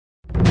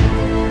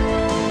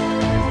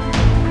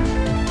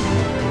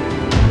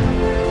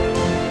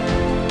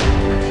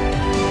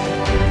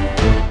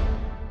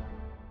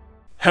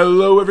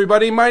Hello,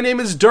 everybody. My name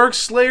is Dark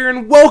Slayer,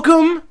 and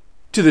welcome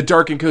to the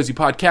Dark and Cozy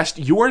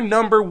Podcast, your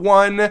number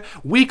one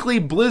weekly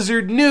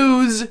Blizzard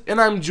news.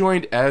 And I'm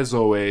joined, as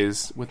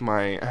always, with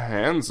my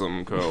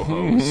handsome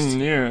co-host.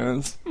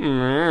 Yes.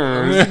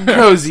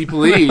 Cozy,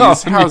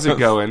 please. How's it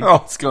going?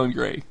 Oh, it's going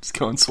great. It's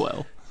going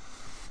swell.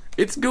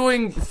 It's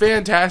going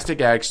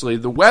fantastic, actually.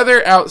 The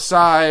weather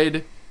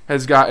outside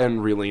has gotten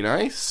really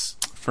nice.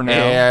 For now.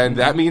 And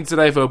that means that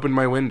I've opened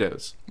my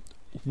windows.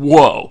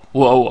 Whoa.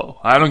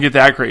 I don't get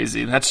that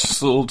crazy. That's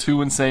just a little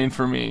too insane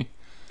for me.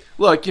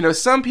 Look,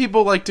 some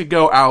people like to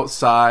go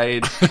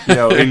outside,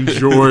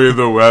 enjoy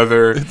the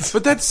weather,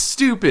 but that's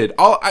stupid.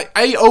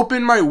 I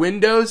open my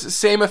windows,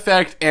 same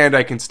effect, and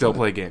I can still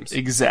play games.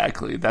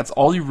 Exactly. That's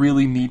all you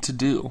really need to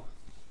do.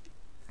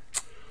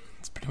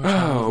 That's pretty much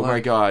Oh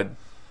my god.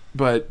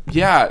 But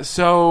yeah,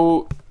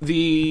 so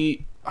the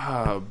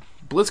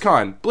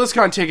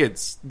BlizzCon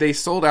tickets, they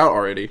sold out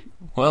already.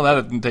 Well,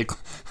 that didn't take...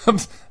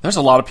 There's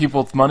a lot of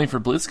people with money for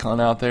BlizzCon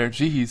out there.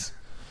 Jeez.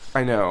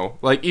 I know.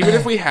 Even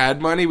if we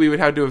had money, we would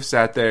have to have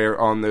sat there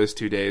on those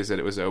 2 days that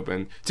it was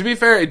open. To be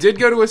fair, it did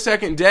go to a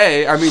second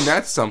day. I mean,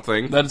 that's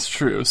something. That's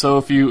true. So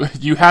if you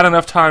had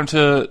enough time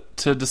to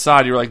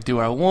decide, you were like, do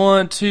I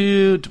want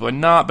to? Do I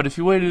not? But if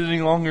you waited any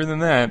longer than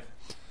that,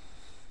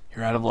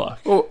 you're out of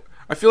luck. Well,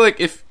 I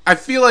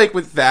feel like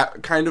with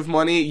that kind of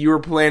money, you were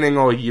planning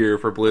all year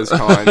for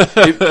BlizzCon.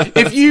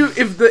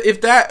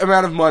 if that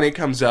amount of money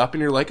comes up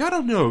and you're like, I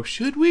don't know,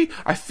 should we?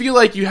 I feel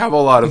like you have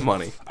a lot of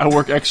money. I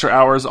work extra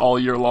hours all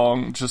year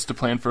long just to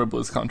plan for a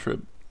BlizzCon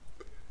trip.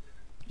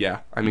 Yeah,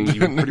 I mean, you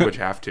pretty much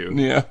have to.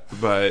 Yeah.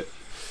 But,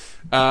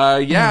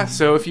 yeah,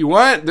 so if you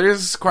want,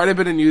 there's quite a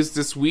bit of news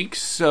this week,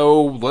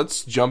 so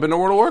let's jump into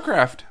World of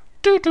Warcraft.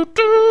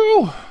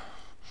 Do.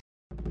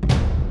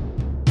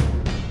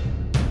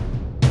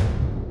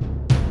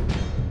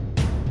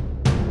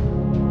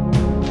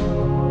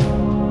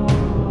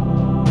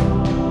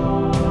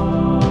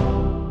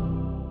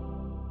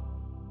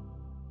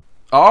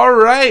 All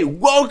right,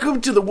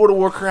 welcome to the World of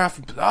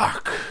Warcraft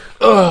block.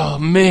 Oh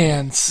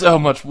man, so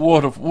much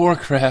World of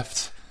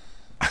Warcraft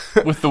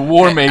with the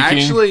war making.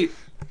 Actually,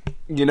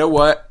 you know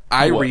what?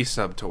 I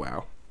resubbed to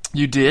WoW.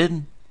 You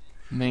did?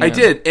 Man. I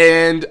did,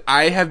 and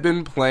I have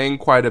been playing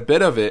quite a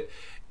bit of it.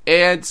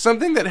 And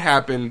something that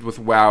happened with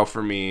WoW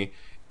for me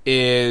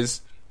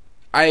is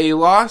I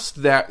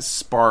lost that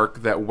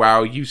spark that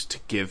WoW used to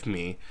give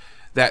me.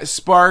 That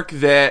spark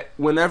that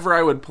whenever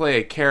I would play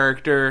a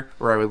character,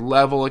 or I would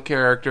level a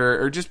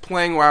character, or just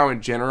playing WoW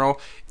in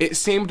general, it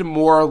seemed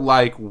more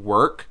like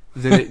work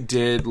than it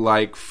did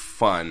like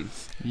fun.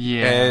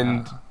 Yeah.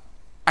 And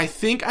I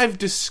think I've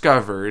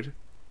discovered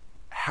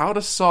how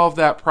to solve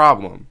that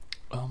problem.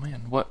 Oh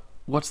man,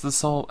 what's the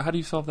solve? How do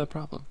you solve that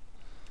problem?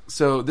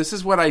 So this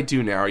is what I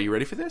do now. Are you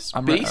ready for this?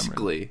 I'm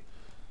Basically, ready.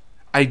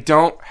 I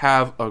don't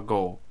have a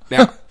goal.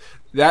 Now,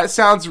 that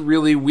sounds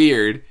really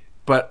weird,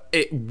 but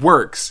it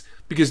works.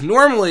 Because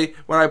normally,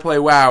 when I play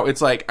WoW,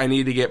 it's like, I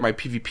need to get my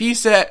PvP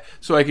set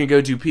so I can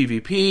go do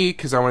PvP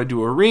because I want to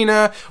do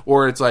Arena.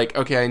 Or it's like,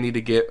 okay, I need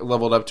to get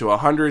leveled up to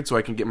 100 so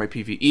I can get my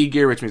PvE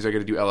gear, which means I got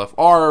to do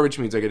LFR, which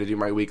means I got to do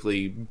my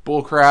weekly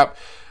bullcrap.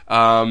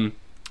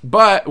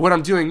 But what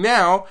I'm doing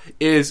now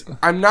is,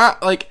 I'm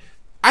not,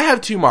 I have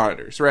two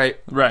monitors, right?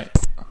 Right.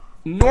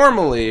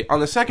 Normally,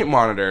 on the second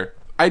monitor,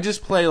 I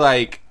just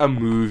play, a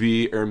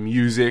movie or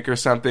music or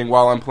something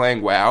while I'm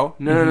playing WoW.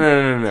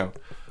 No.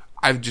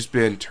 I've just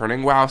been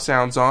turning WoW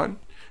sounds on,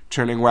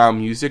 turning WoW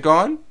music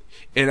on,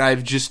 and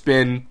I've just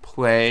been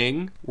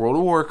playing World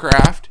of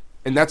Warcraft,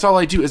 and that's all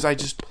I do is I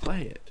just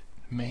play it.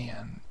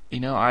 Man,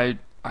 I've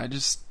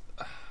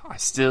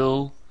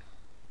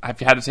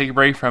had to take a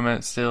break from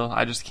it still.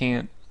 I just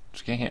can't.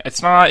 It's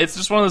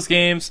just one of those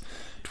games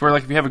to where,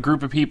 if you have a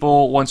group of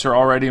people, once you're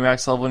already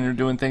max level and you're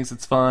doing things,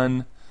 it's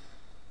fun.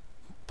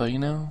 But,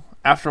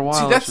 after a while...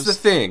 See, that's the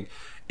thing.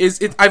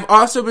 I've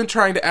also been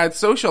trying to add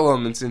social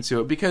elements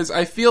into it because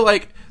I feel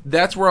like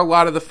that's where a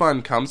lot of the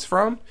fun comes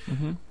from.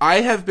 Mm-hmm.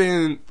 I have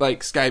been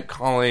Skype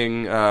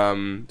calling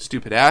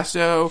Stupid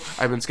Asso.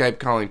 I've been Skype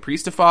calling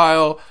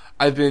Priestaphile.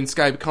 I've been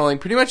Skype calling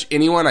pretty much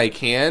anyone I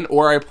can,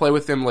 or I play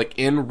with them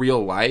in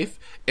real life,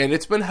 and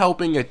it's been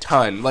helping a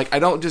ton. I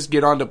don't just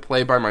get on to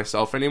play by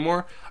myself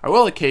anymore. I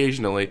will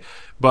occasionally,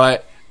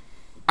 but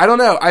I don't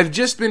know. I've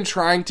just been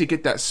trying to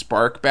get that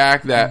spark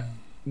back, that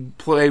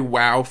play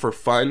WoW for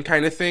fun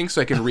kind of thing,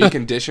 so I can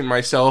recondition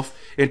myself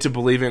into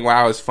believing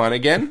WoW is fun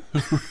again.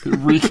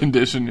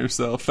 Recondition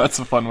yourself. That's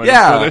a fun way to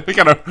put it.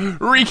 I gotta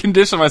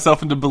recondition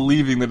myself into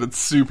believing that it's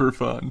super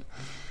fun.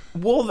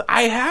 Well,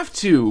 I have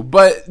to,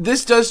 but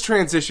this does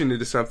transition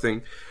into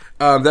something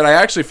that I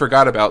actually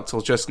forgot about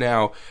till just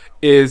now,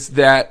 is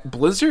that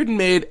Blizzard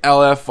made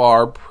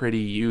LFR pretty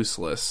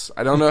useless.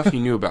 I don't know if you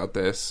knew about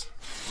this.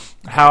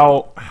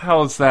 How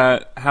is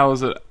that? How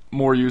is it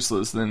more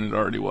useless than it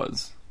already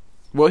was?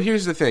 Well,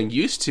 here's the thing.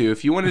 Used to,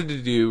 if you wanted to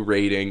do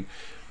raiding,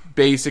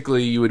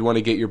 basically you would want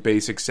to get your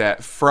basic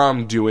set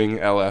from doing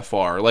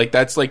LFR.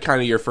 That's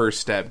kind of your first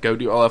step. Go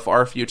do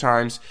LFR a few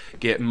times,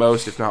 get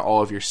most, if not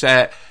all of your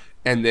set,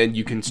 and then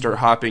you can start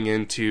hopping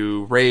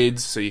into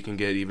raids so you can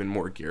get even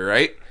more gear,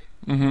 right?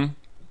 Mm-hmm.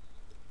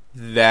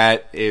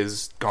 That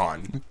is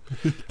gone.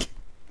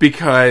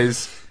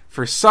 Because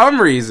for some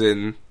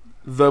reason,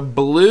 the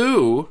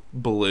blue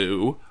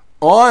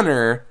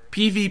Honor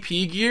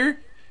PvP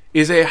gear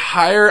is a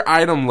higher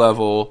item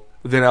level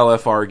than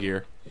LFR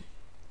gear.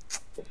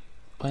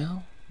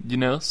 Well, you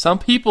know, some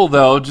people,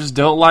 though, just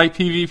don't like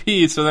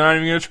PvP, so they're not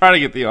even going to try to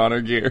get the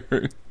Honor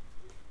gear.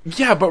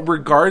 Yeah, but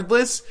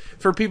regardless,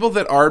 for people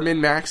that are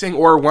min-maxing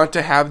or want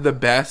to have the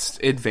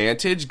best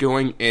advantage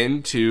going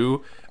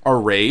into a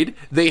raid,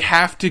 they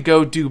have to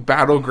go do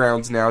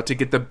Battlegrounds now to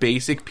get the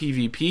basic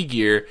PvP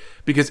gear,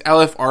 because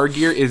LFR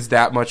gear is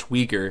that much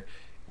weaker.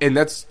 And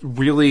that's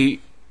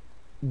really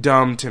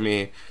dumb to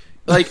me.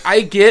 Like, I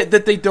get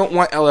that they don't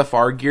want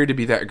LFR gear to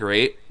be that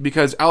great,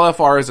 because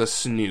LFR is a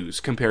snooze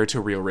compared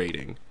to real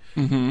raiding.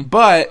 Mm-hmm.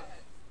 But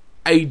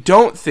I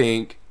don't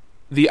think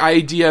the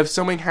idea of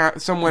someone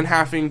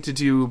having to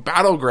do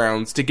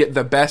Battlegrounds to get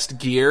the best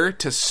gear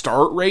to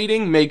start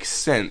raiding makes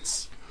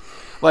sense.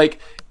 Like,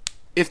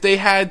 if they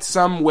had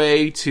some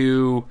way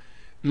to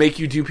make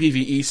you do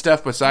PvE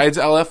stuff besides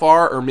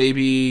LFR, or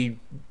maybe,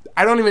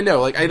 I don't even know.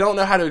 Like, I don't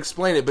know how to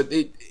explain it, but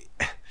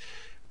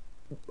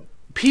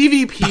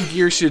PvP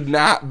gear should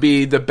not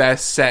be the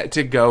best set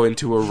to go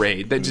into a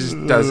raid. That just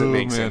doesn't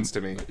make sense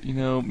to me. You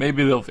know,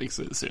 maybe they'll fix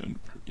it soon.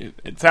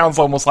 It sounds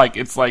almost like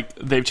it's like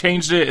they've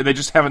changed it and they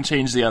just haven't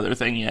changed the other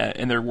thing yet,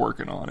 and they're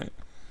working on it.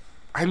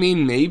 I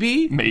mean,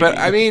 maybe. But,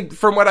 I mean,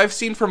 from what I've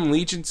seen from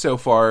Legion so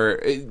far,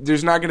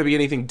 there's not going to be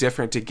anything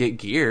different to get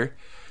gear.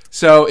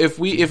 So if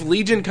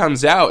Legion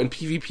comes out and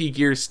PvP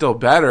gear is still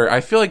better,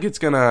 I feel like it's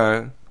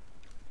gonna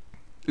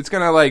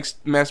like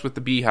mess with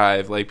the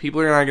beehive. Like,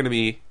 people are not gonna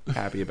be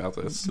happy about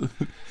this.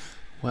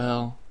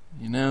 Well,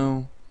 you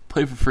know,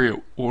 play for free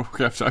at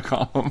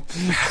Warcraft.com.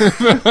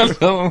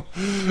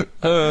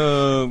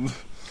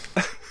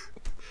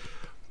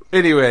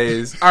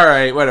 Anyways,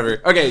 alright,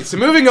 whatever. Okay, so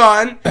moving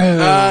on.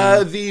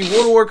 The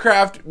World of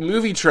Warcraft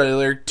movie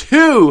trailer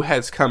 2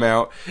 has come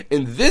out,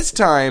 and this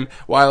time,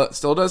 while it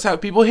still does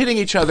have people hitting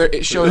each other,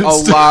 it showed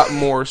a lot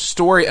more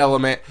story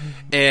element,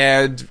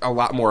 and a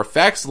lot more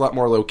effects, a lot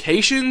more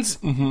locations,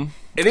 and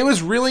it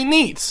was really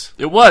neat.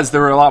 It was.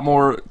 There were a lot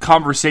more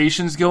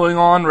conversations going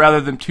on,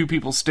 rather than two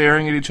people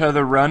staring at each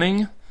other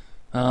running.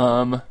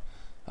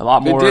 A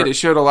lot more. It did. It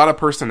showed a lot of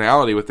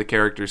personality with the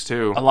characters,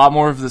 too. A lot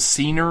more of the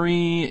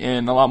scenery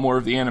and a lot more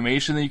of the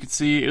animation that you could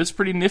see. It was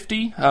pretty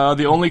nifty.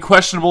 The only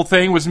questionable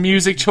thing was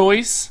music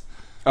choice.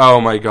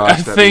 Oh my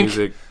gosh,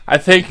 music. I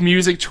think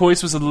music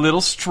choice was a little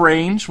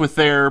strange with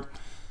their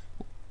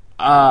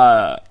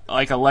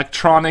like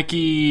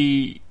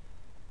electronic-y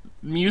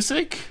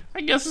music,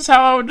 I guess is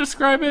how I would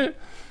describe it.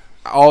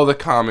 All the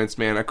comments,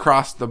 man,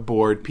 across the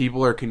board,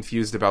 people are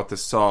confused about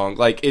this song.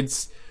 Like,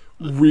 it's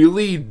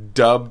really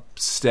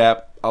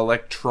dubstep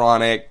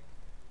electronic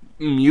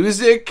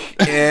music,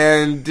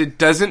 and it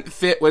doesn't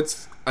fit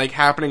what's like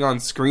happening on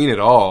screen at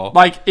all.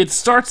 Like, it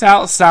starts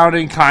out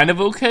sounding kind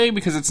of okay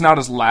because it's not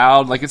as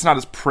loud, like it's not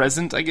as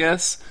present, I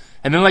guess.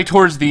 And then like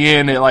towards the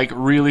end, it like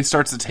really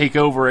starts to take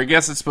over. I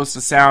guess it's supposed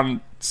to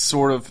sound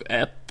sort of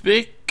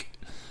epic,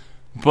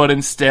 but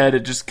instead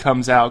it just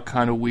comes out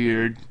kind of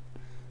weird.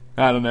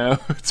 I don't know.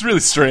 It's really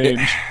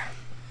strange.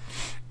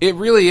 It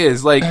really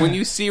is. Like, when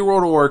you see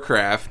World of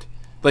Warcraft,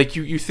 like,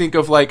 you think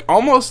of, like,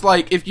 almost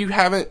like, if you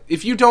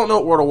don't know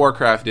what World of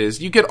Warcraft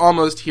is, you could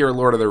almost hear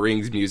Lord of the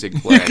Rings music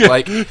playing.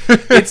 Like,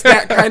 it's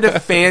that kind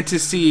of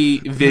fantasy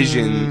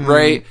vision,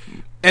 right?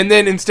 And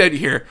then instead you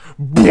hear,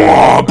 and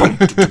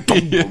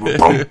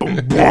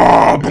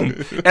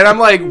I'm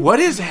like, what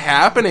is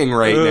happening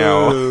right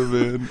now? Oh,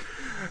 man.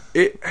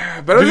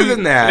 But other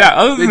than that, yeah,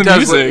 other than the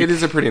music, it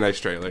is a pretty nice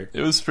trailer.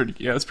 It's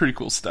pretty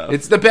cool stuff.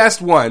 It's the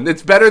best one.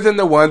 It's better than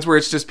the ones where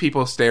it's just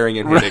people staring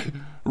and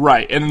hitting.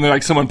 Right, and then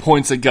like someone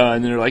points a gun,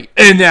 and they're like,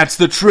 and that's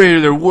the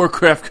trailer,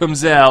 Warcraft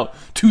comes out,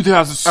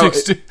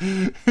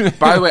 2016.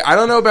 By the way, I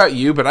don't know about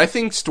you, but I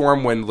think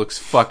Stormwind looks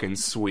fucking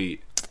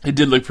sweet. It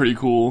did look pretty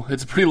cool.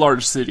 It's a pretty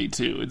large city,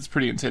 too. It's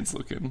pretty intense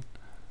looking.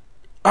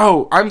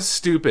 Oh, I'm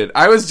stupid.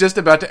 I was just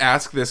about to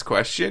ask this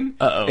question.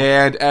 Uh-oh.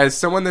 And as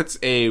someone that's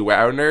a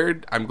WoW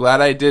nerd, I'm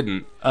glad I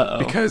didn't. Uh-oh.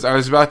 Because I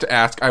was about to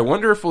ask, I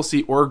wonder if we'll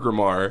see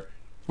Orgrimmar,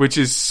 which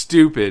is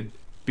stupid,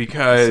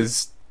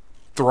 because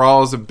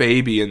Thrall's a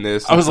baby in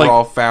this, and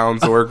Thrall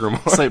founds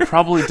Orgrimmar. It's like,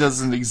 probably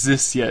doesn't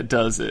exist yet,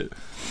 does it?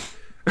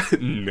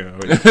 No,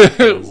 it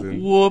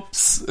doesn't.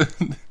 Whoops.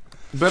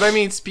 But, I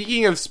mean,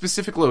 speaking of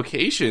specific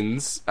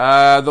locations,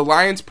 the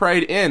Lion's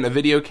Pride Inn, a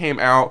video came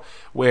out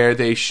where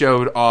they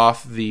showed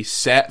off the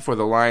set for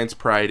the Lion's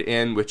Pride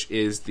Inn, which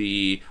is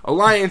the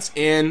Alliance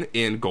Inn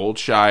in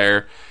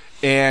Goldshire.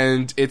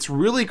 And it's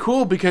really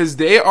cool because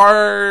they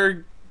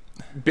are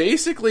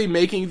basically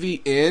making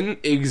the inn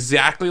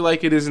exactly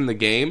like it is in the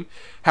game.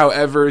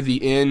 However, the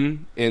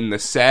inn in the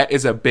set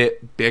is a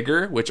bit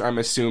bigger, which I'm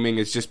assuming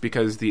is just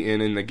because the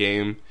inn in the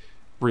game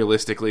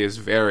realistically is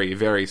very,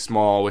 very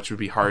small, which would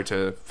be hard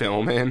to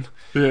film in.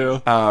 Yeah.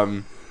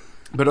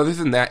 But other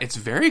than that, it's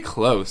very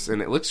close,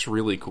 and it looks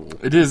really cool.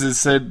 It is. It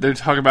said they're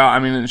talking about. I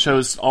mean, it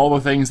shows all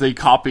the things they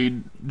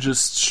copied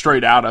just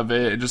straight out of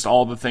it, just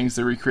all the things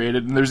they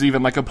recreated. And there's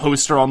even like a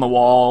poster on the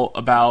wall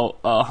about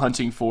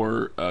hunting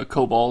for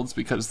kobolds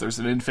because there's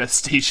an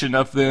infestation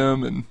of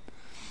them, and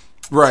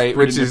right,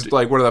 which is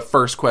like one of the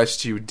first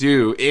quests you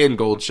do in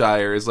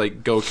Goldshire is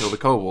like go kill the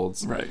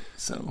kobolds. Right.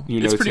 So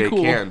it's pretty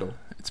cool. Candle.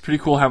 It's pretty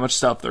cool how much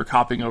stuff they're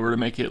copying over to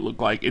make it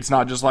look like it's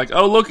not just like,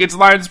 oh, look, it's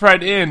Lion's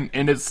Pride Inn,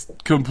 and it's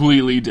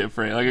completely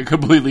different, like a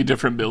completely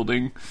different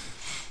building.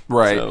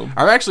 Right. So.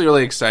 I'm actually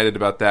really excited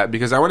about that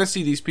because I want to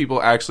see these people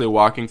actually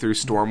walking through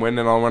Stormwind,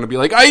 and I want to be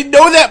like, I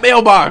know that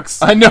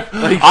mailbox! I know.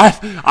 Like,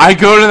 I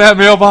go to that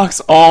mailbox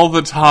all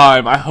the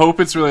time. I hope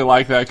it's really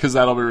like that because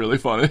that'll be really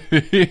funny.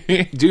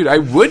 Dude, I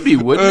would be,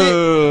 wouldn't it?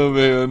 Oh,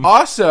 man.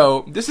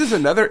 Also, this is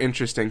another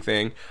interesting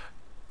thing.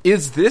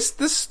 Is this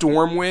the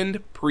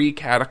Stormwind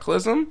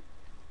pre-Cataclysm?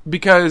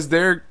 Because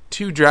they're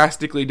two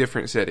drastically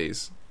different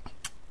cities.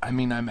 I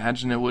mean, I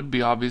imagine it would be,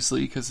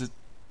 obviously, because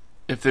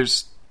if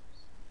there's...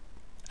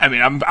 I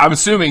mean, I'm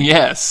assuming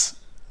yes.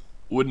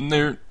 Wouldn't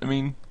there? I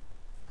mean,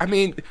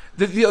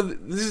 this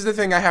is the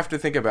thing I have to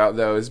think about,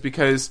 though, is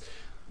because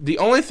the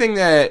only thing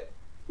that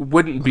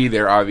wouldn't be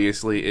there,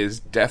 obviously,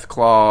 is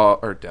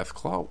Deathwing's,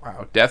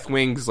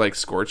 like,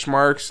 scorch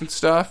marks and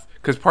stuff,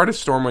 because part of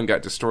Stormwind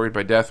got destroyed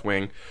by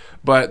Deathwing,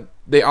 but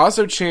they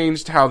also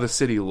changed how the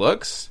city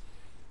looks,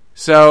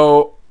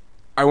 so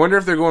I wonder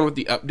if they're going with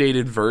the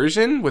updated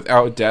version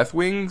without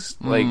Deathwings,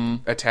 like,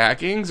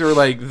 attackings, or,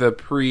 like, the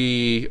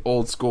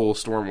pre-old school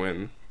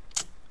Stormwind.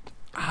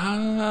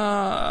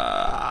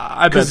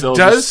 I bet Because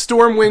does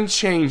Stormwind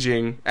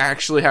changing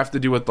actually have to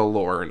do with the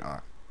lore or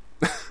not?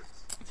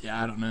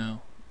 Yeah, I don't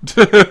know.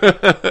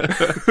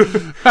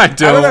 I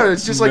don't know.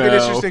 It's just like an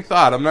interesting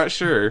thought. I'm not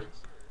sure.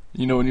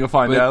 You know when you'll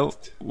find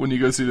out when you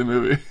go see the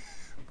movie.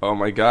 Oh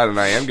my god, and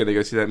I am going to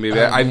go see that movie.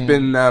 I've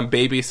been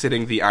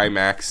babysitting the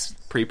IMAX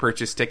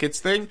pre-purchase tickets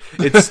thing.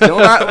 It's still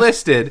not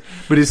listed,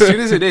 but as soon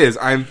as it is,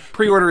 I'm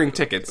pre-ordering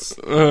tickets.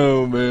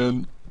 Oh,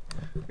 man.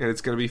 And it's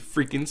going to be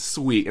freaking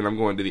sweet, and I'm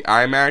going to the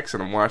IMAX,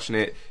 and I'm watching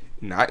it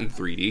not in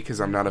 3D, because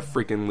I'm not a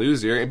freaking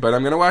loser, but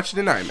I'm going to watch it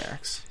in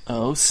IMAX.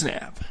 Oh,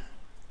 snap.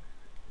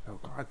 Oh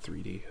god,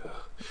 3D.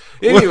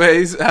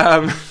 Anyways,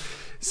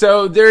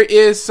 so there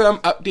is some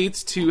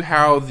updates to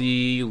how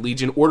the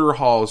Legion Order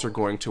Halls are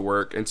going to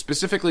work, and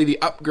specifically the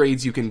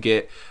upgrades you can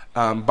get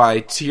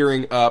by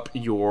tiering up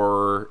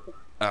your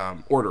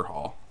Order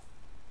Hall.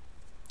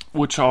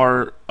 Which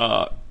are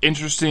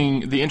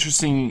interesting. The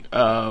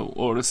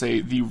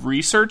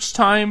research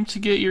time to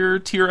get your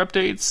tier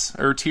updates,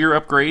 or tier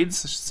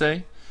upgrades, I should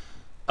say.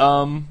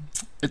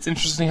 It's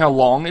interesting how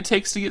long it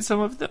takes to get some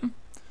of them.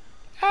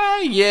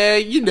 Yeah,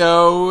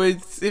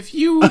 it's if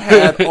you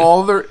had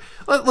all the...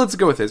 Let's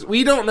go with this.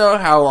 We don't know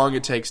how long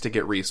it takes to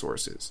get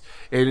resources.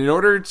 And in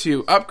order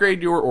to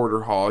upgrade your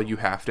Order Hall, you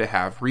have to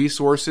have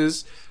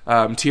resources.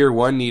 Tier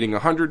 1 needing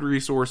 100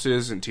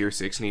 resources, and Tier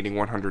 6 needing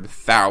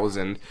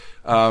 100,000.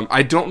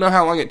 I don't know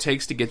how long it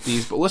takes to get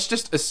these, but let's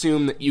just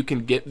assume that you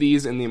can get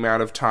these in the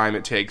amount of time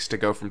it takes to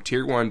go from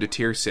Tier 1 to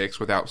Tier 6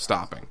 without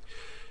stopping.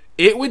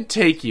 It would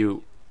take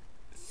you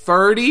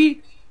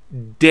 30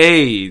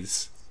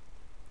 days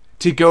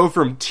to go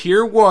from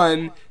Tier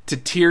 1 to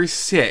Tier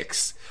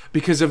 6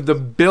 because of the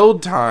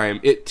build time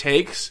it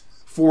takes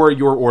for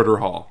your Order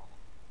Hall.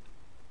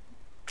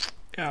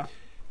 Yeah.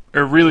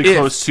 Or really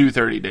close to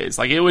 30 days.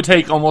 Like, it would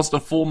take almost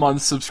a full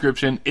month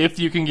subscription if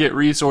you can get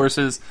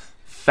resources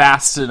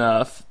fast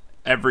enough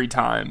every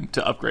time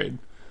to upgrade.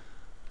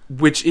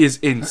 Which is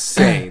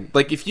insane.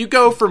 Like, if you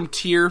go from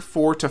Tier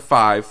 4 to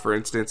 5, for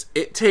instance,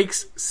 it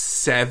takes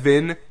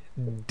 7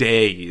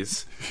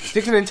 days. It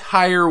takes an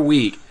entire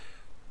week.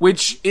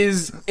 Which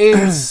is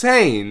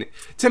insane.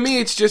 To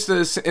me, it's just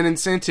an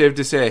incentive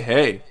to say,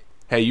 hey,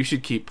 you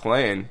should keep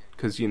playing.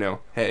 Because,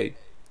 hey,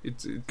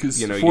 it's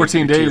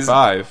 14 days. Tier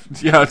 5.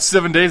 Yeah, it's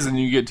 7 days and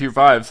you get Tier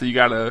 5, so you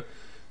gotta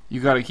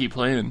keep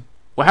playing.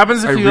 What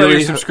happens if you let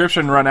your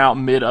subscription run out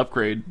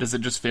mid-upgrade? Does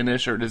it just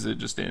finish, or does it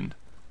just end?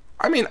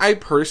 I mean, I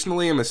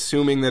personally am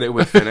assuming that it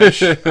would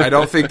finish. I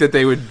don't think that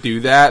they would do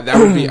that. That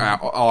would be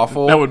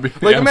awful. That would be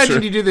like,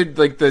 imagine you do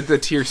the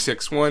Tier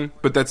 6 one,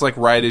 but that's like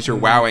right as you're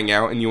wowing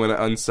out and you want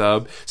to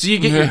unsub. So you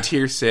get your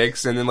Tier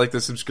 6, and then like the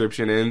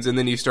subscription ends, and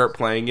then you start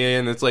playing it,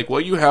 and it's like,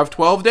 well, you have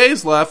 12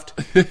 days left.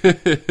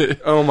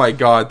 Oh my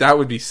god, that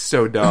would be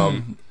so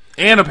dumb.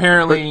 And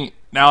apparently,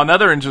 now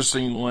another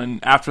interesting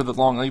one after the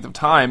long length of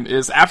time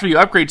is after you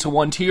upgrade to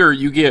one tier,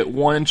 you get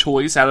one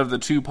choice out of the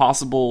two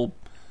possible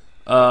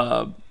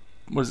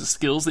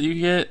skills that you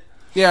get?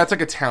 Yeah, it's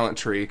like a talent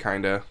tree,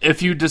 kind of.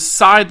 If you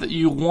decide that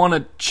you want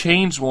to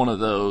change one of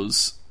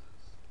those,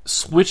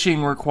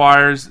 switching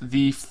requires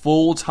the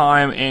full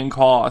time and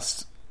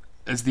cost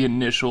as the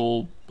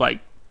initial,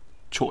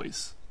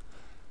 choice.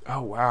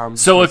 Oh, wow.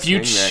 So if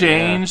you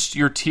changed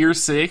your Tier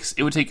 6,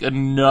 it would take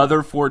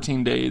another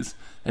 14 days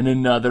and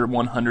another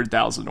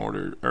 100,000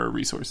 order or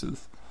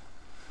resources.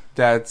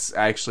 That's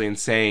actually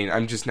insane.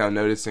 I'm just now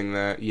noticing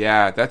that.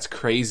 Yeah, that's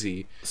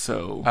crazy.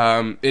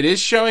 So it is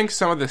showing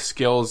some of the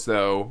skills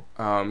though.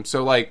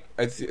 So like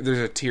there's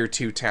a tier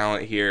 2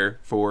 talent here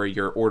for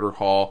your order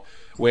hall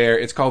where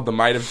it's called the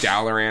Might of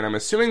Dalaran. I'm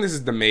assuming this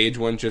is the mage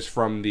one just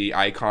from the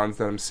icons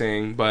that I'm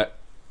seeing, but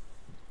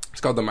it's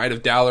called the Might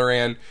of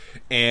Dalaran,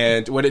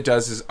 and what it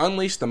does is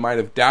unleash the Might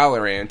of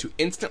Dalaran to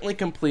instantly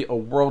complete a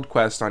world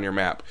quest on your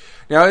map.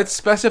 Now, it's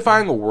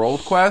specifying a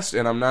world quest,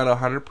 and I'm not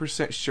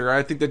 100% sure.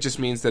 I think that just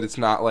means that it's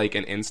not like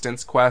an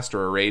instance quest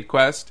or a raid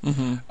quest.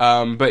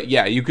 But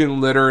yeah, you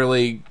can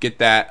literally get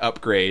that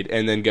upgrade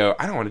and then go,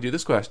 I don't want to do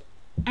this quest.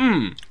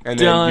 And then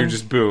Done. you're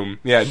just boom.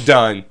 Yeah,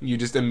 done. You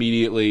just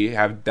immediately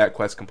have that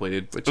quest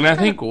completed, which is I kind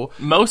think of cool.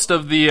 most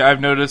of the I've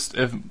noticed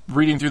of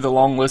reading through the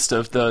long list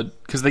of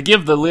because they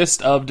give the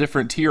list of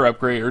different tier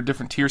upgrade or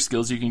different tier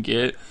skills you can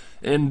get,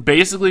 and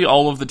basically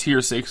all of the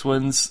tier 6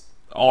 ones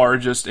are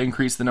just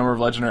increase the number of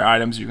legendary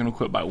items you can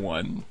equip by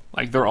 1.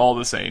 Like they're all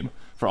the same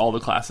for all the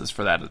classes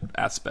for that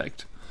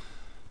aspect.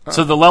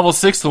 So the level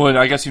 6 one,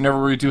 I guess you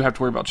never really do have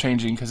to worry about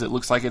changing because it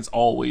looks like it's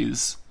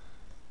always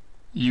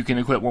you can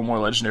equip 1 more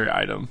legendary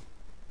item,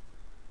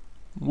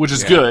 which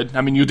is good.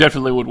 I mean, you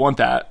definitely would want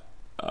that.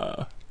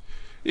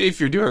 If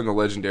you're doing the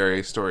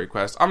legendary story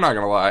quest, I'm not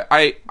gonna lie,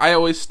 I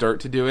always start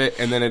to do it,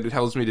 and then it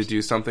tells me to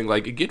do something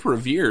like get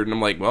revered, and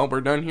I'm like, well,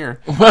 we're done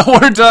here. Well,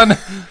 we're done.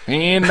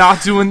 And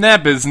not doing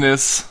that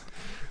business.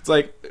 It's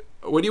like,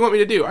 what do you want me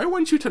to do? I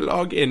want you to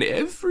log in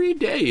every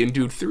day and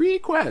do 3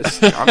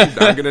 quests. I'm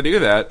not gonna do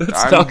that.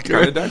 I'm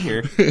kind of done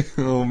here.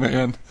 Oh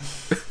man.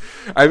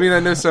 I mean, I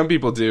know some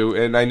people do,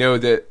 and I know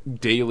that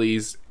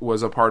dailies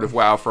was a part of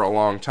WoW for a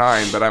long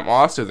time, but I'm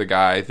also the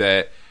guy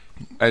that,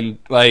 and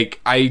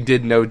like, I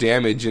did no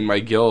damage in my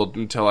guild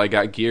until I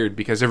got geared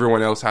because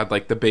everyone else had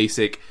like the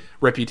basic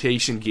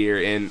reputation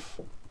gear, and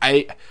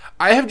I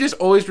have just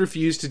always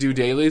refused to do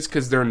dailies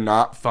because they're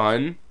not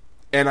fun,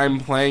 and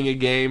I'm playing a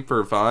game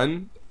for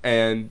fun,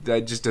 and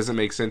that just doesn't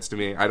make sense to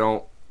me. I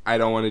don't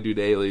want to do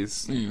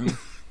dailies.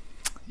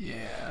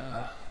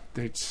 Yeah.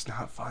 They're just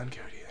not fun,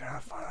 Cody. They're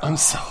not fun. I'm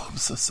so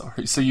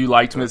sorry. So you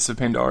liked Mists of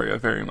Pandaria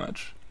very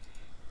much.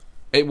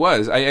 It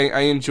was. I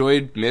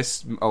enjoyed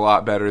Mist a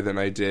lot better than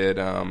I did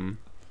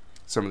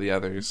some of the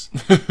others.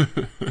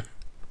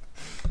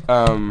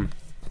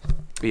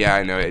 Yeah,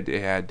 I know it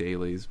had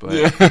dailies,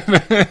 but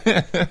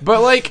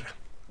but like,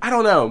 I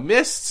don't know.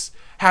 Mists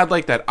had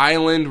like that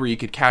island where you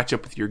could catch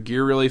up with your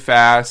gear really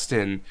fast,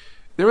 and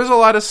there was a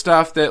lot of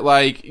stuff that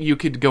like you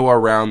could go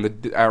around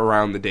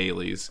the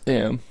dailies.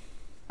 Yeah.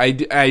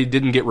 I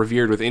didn't get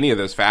revered with any of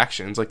those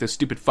factions, like those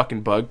stupid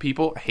fucking bug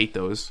people. I hate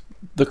those.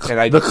 The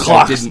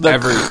Cloxy.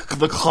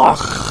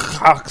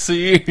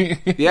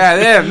 Yeah,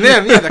 them,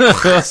 yeah,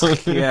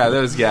 yeah,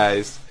 those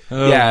guys.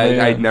 Oh, yeah,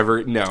 man. I'd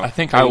never. No, I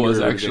think I was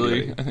never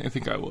actually. anybody. I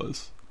think I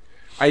was.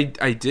 I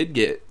did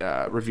get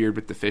revered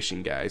with the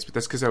fishing guys, but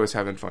that's because I was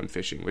having fun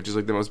fishing, which is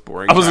like the most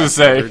boring. I was gonna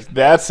say ever.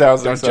 that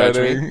sounds Don't exciting.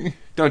 judge me.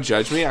 Don't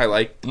judge me. I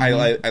like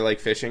I like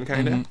fishing,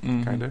 kind of,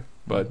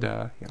 but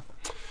yeah.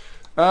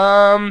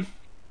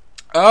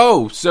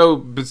 Oh,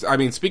 so I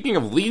mean, speaking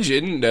of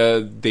Legion,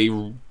 they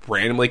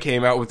randomly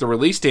came out with the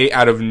release date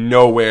out of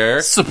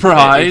nowhere.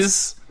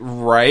 Surprise!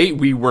 Right,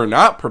 we were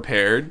not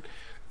prepared.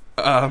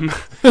 And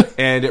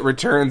it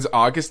returns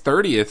August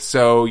 30th.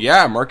 So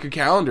yeah, mark your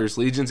calendars.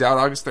 Legion's out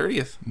August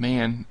 30th.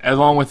 Man,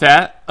 along with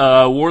that,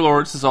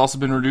 Warlords has also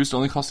been reduced,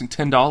 only costing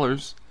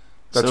 $10.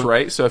 That's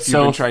right. So if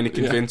you've been trying to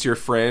convince your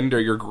friend or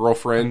your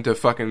girlfriend to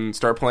fucking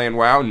start playing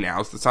WoW,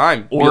 now's the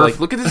time. Or be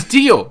like, look at this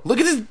deal. Look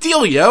at this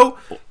deal, yo.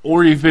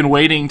 Or you've been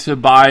waiting to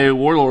buy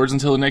Warlords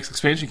until the next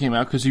expansion came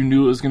out because you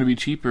knew it was going to be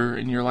cheaper,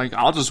 and you're like,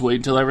 I'll just wait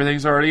until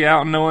everything's already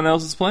out and no one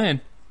else is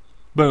playing.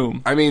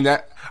 Boom. I mean,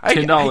 that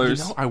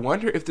 $10. I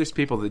wonder if there's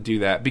people that do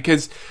that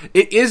because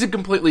it is a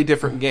completely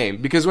different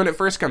game. Because when it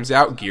first comes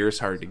out, gear's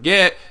hard to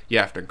get. You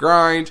have to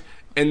grind.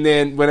 And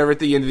then whenever at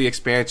the end of the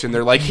expansion,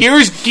 they're like,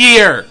 here's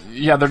gear!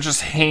 Yeah, they're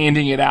just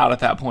handing it out at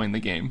that point in the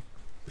game.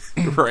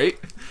 Right?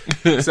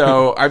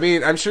 So, I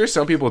mean, I'm sure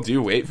some people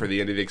do wait for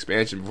the end of the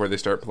expansion before they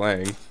start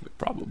playing.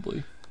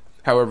 Probably.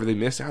 However, they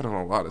miss out on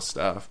a lot of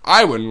stuff.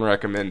 I wouldn't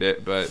recommend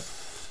it, but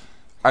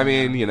I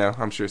mean, you know,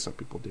 I'm sure some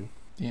people do.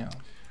 Yeah.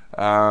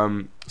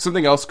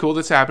 Something else cool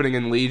that's happening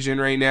in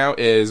Legion right now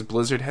is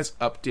Blizzard has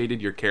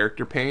updated your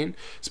character pane.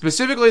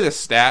 Specifically the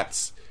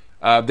stats.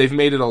 They've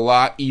made it a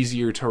lot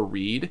easier to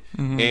read,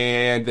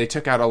 and they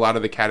took out a lot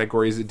of the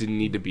categories that didn't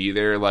need to be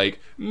there, like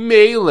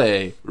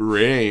melee,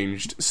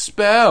 ranged,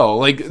 spell,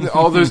 like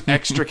all those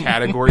extra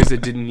categories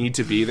that didn't need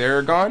to be there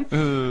are gone,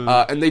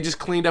 and they just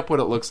cleaned up what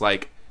it looks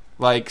like.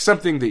 Like,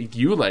 something that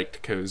you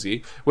liked,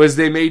 Cozy, was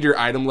they made your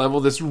item level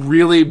this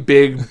really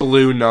big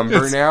blue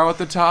number now at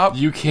the top.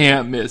 You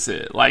can't miss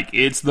it. Like,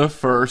 it's the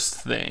first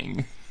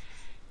thing.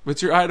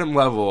 What's your item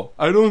level?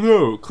 I don't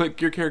know.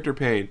 Click your character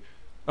pane.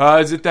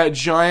 Is it that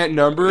giant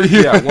number?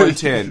 Yeah,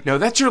 110. No,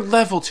 that's your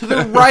level. To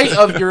the right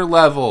of your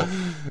level.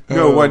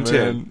 No,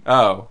 110. Man.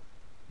 Oh.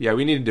 Yeah,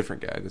 we need a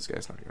different guy. This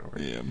guy's not going to work.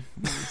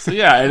 Yeah. So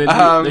yeah,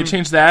 and they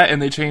changed that, and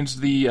they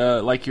changed the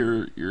like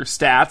your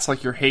stats,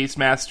 like your haste,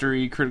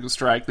 mastery, critical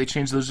strike. They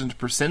changed those into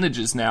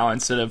percentages now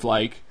instead of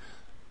like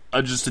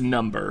just a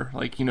number.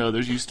 Like there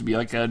used to be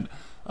like a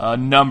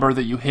number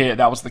that you hit,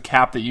 that was the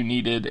cap that you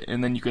needed,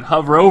 and then you could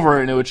hover over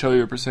it and it would show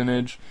you a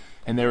percentage.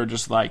 And they were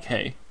just like,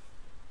 hey,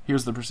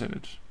 here's the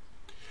percentage.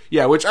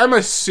 Yeah, which I'm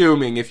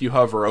assuming if you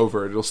hover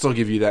over it, it'll still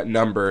give you that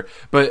number.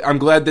 But I'm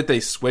glad that they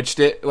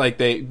switched it,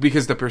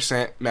 because the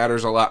percent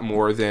matters a lot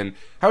more than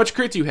how much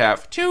crit do you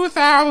have?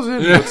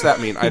 2,000. What's that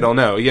mean? I don't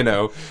know.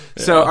 Yeah.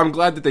 So I'm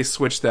glad that they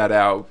switched that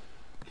out.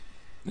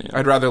 Yeah.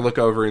 I'd rather look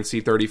over and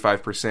see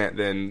 35%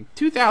 than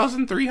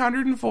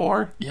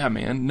 2,304. Yeah,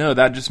 man. No,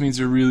 that just means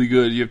you're really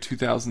good. You have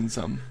 2,000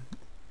 something.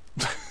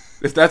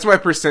 If that's my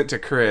percent to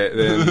crit,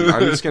 then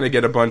I'm just gonna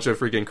get a bunch of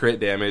freaking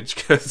crit damage.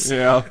 Cause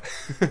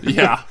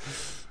yeah.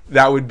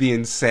 That would be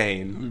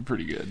insane. That'd be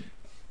pretty good.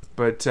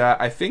 But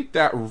I think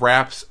that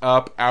wraps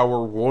up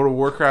our World of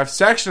Warcraft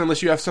section,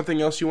 unless you have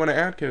something else you want to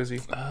add, Cozy.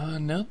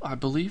 No, I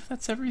believe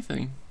that's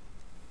everything.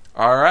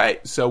 All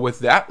right, so with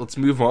that, let's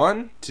move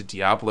on to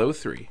Diablo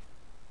 3.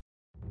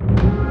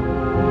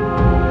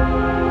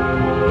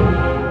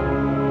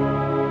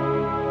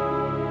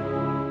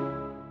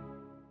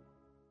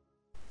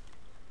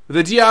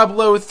 The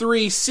Diablo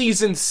 3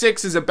 Season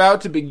 6 is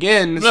about to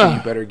begin, so you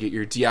better get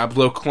your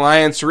Diablo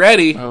clients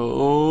ready.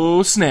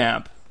 Oh,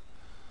 snap.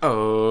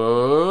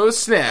 So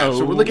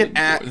we're looking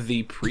at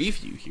the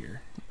preview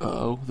here.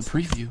 Oh, the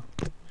preview.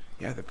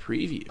 Yeah, the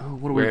preview. Oh,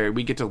 what where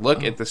we get to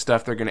look at the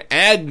stuff they're going to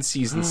add in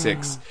Season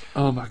 6.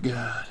 Oh, my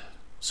God.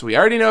 So we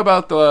already know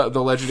about the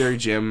Legendary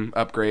Gym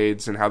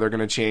upgrades and how they're going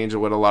to change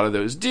and what a lot of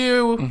those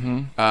do.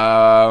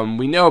 Mm-hmm.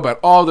 We know about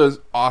all those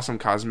awesome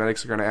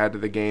cosmetics they're going to add to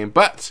the game.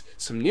 But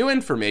some new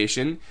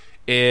information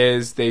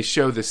is they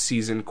show the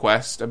season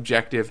quest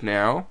objective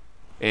now.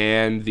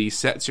 And the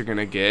sets you're going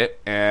to get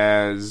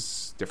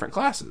as different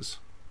classes.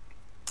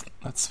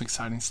 That's some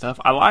exciting stuff.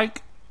 I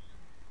like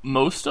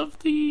most of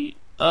the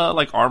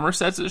armor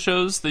sets it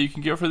shows that you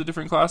can get for the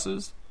different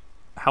classes.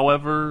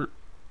 However,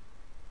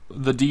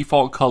 the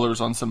default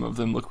colors on some of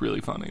them look really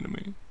funny to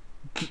me.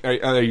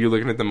 Are you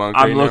looking at the monk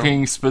I'm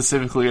looking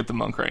specifically at the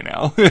monk right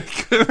now.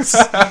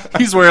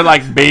 He's wearing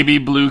like baby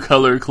blue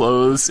color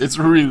clothes. It's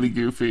really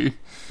goofy.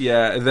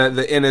 Yeah,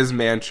 the Inna's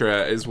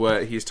mantra is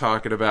what he's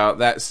talking about.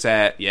 That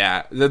set,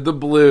 yeah. The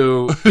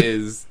blue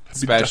is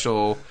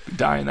special.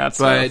 Dying that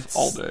stuff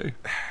all day.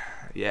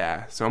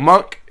 Yeah, so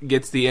Monk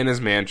gets the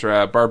Inna's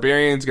mantra.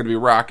 Barbarian's going to be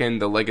rocking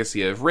the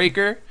Legacy of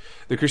Raker.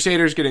 The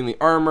Crusader's getting the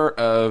armor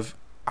of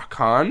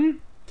Akan.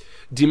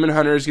 Demon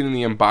Hunter is getting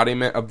the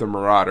embodiment of the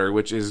Marauder,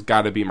 which is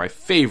got to be my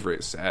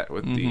favorite set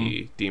with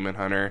the Demon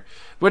Hunter.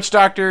 Witch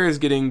Doctor is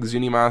getting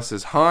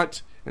Zunimas's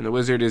Haunt, and the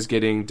Wizard is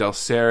getting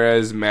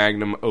Delsera's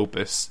Magnum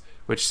Opus,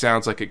 which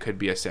sounds like it could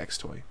be a sex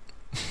toy.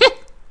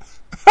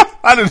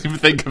 I didn't even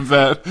think of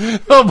that.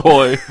 Oh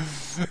boy.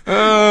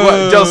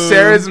 What,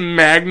 Delsera's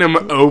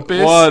Magnum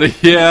Opus?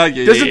 What? Yeah.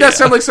 Doesn't that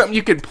sound like something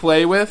you could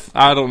play with?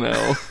 I don't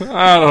know.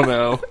 I don't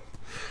know.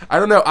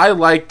 I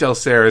like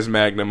Delsera's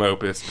Magnum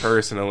Opus,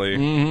 personally.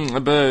 I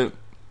bet.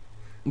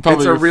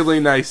 It's a really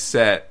nice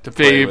set to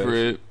play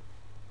with.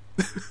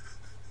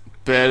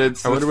 Bet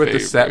it's I wonder what the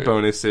set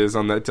bonus is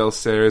on that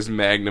Delsera's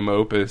Magnum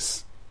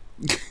Opus.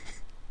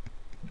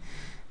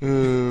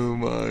 Oh,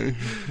 my.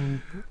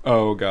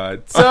 Oh,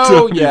 God.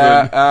 So,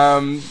 yeah,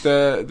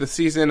 the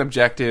season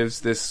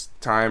objectives this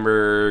time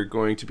are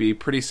going to be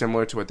pretty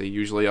similar to what they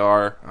usually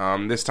are.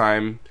 This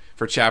time,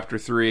 for Chapter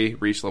 3,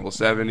 reach level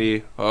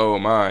 70. Oh,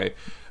 my.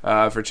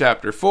 For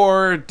Chapter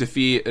 4,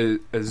 defeat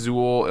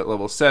Azul at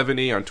level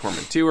 70 on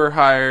Torment 2 or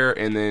higher.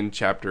 And then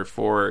Chapter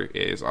 4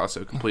 is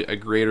also complete a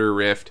Greater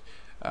Rift,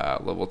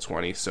 level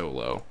 20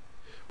 solo.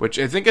 Which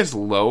I think is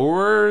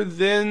lower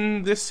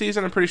than this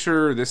season. I'm pretty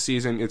sure this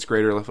season it's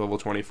Greater Rift level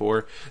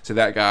 24. So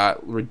that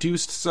got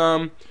reduced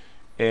some.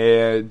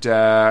 And,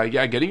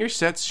 getting your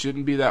sets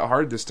shouldn't be that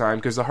hard this time.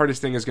 Because the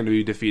hardest thing is going to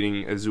be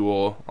defeating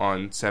Azul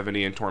on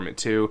 70 and Torment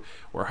 2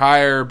 or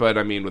higher. But,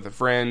 I mean, with a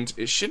friend,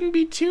 it shouldn't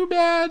be too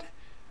bad.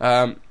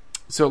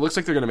 So it looks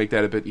like they're going to make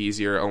that a bit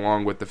easier,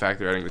 along with the fact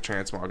they're adding the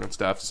transmog and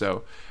stuff.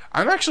 So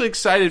I'm actually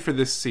excited for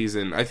this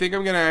season. I think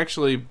I'm going to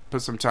actually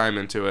put some time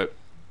into it.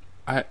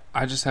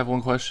 I just have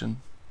one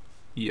question.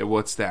 Yeah,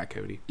 what's that,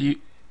 Cody?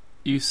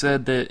 You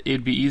said that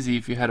it'd be easy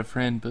if you had a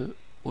friend,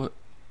 but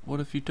what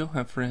if you don't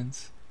have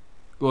friends?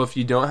 Well, if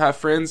you don't have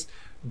friends,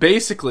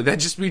 basically that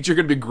just means you're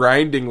going to be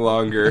grinding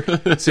longer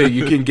so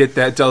you can get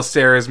that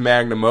Delsera's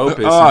Magnum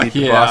Opus and beat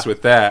the boss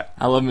with that.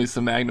 I love me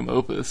some Magnum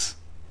Opus.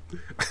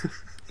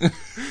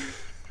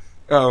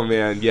 Oh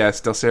man,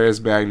 yes, Delsera's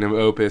Magnum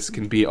Opus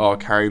can be all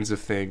kinds of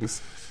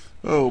things.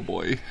 Oh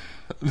boy.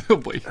 Oh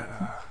boy.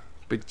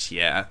 But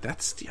yeah,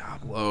 that's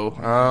Diablo.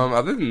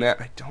 Other than that,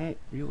 I don't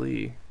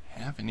really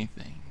have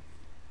anything.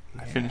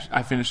 Yeah.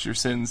 I finished your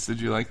sentence. Did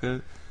you like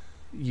that?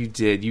 You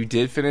did. You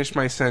did finish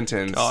my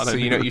sentence. God, so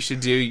you know what you should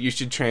do? You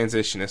should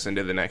transition us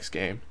into the next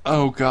game.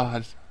 Oh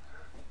God.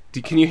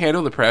 Can you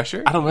handle the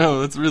pressure? I don't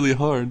know. That's really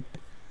hard.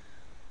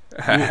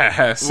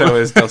 So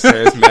is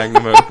Delcere's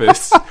magnum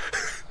opus.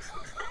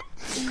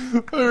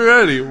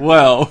 Alrighty,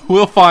 well,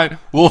 we'll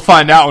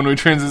find out when we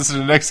transition to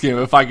the next game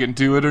if I can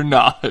do it or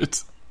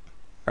not.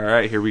 All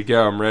right, here we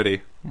go. I'm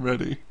ready.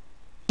 Ready.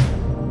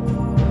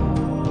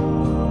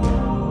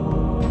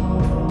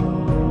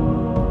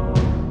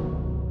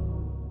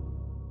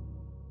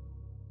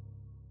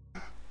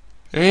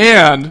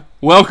 And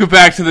welcome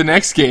back to the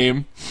next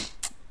game,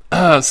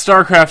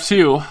 StarCraft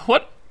 2.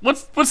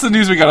 What's the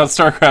news we got on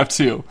StarCraft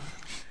 2?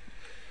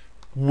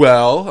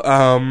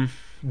 Well,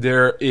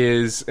 there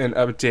is an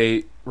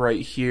update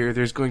right here.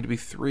 There's going to be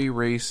 3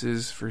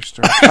 races for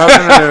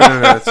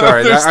StarCraft. No.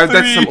 Sorry,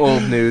 that's some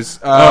old news.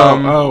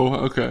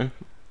 Okay.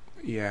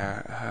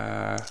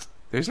 Yeah,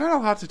 there's not a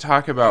lot to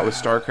talk about with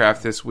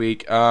StarCraft this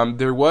week.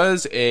 There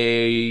was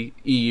a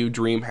EU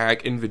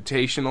DreamHack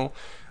Invitational.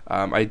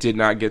 I did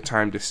not get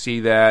time to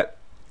see that,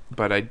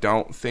 but I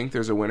don't think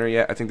there's a winner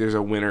yet. I think there's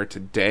a winner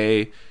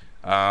today.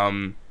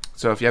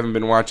 So if you haven't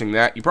been watching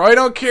that, you probably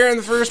don't care in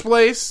the first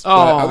place. But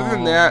other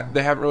than that,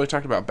 they haven't really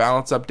talked about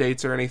balance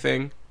updates or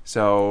anything.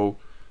 So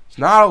there's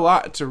not a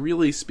lot to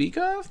really speak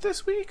of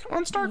this week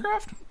on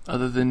StarCraft.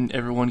 Other than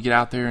everyone get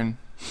out there and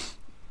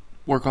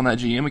work on that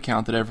GM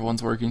account that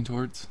everyone's working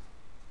towards.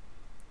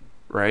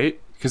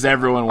 Right? Because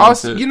everyone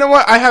wants it. You know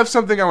what? I have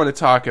something I want to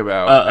talk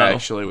about,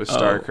 actually, with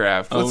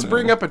StarCraft. Let's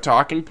bring up a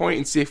talking point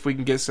and see if we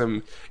can get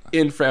some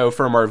info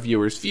from our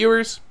viewers.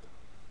 Viewers,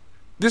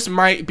 this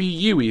might be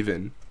you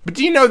even. But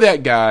do you know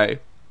that guy?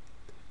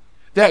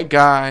 That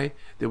guy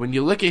that when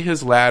you look at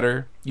his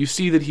ladder, you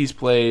see that he's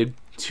played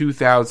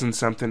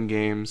 2,000-something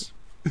games.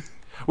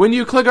 When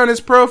you click on his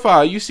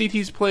profile, you see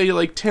he's played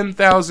like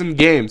 10,000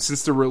 games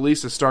since the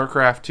release of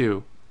StarCraft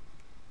 2.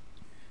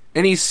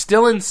 And he's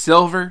still in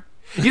silver.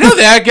 You know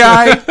that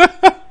guy?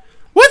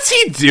 What's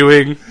he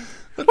doing?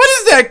 What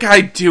is that guy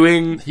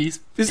doing?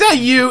 Is that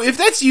you? If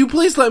that's you,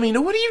 please let me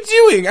know. What are you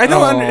doing? I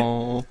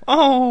don't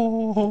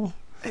Oh.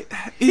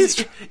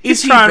 Is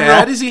he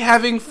bad? Is he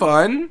having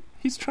fun?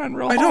 He's trying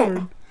real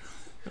hard.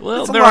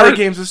 Well, it's a lot of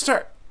games to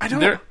start.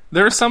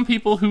 There are some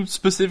people who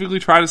specifically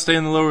try to stay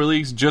in the lower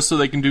leagues just so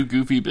they can do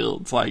goofy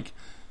builds like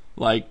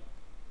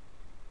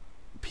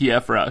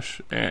PF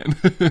Rush and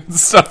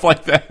stuff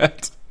like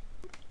that.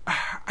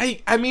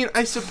 I mean,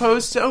 I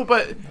suppose so,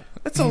 but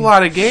that's a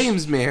lot of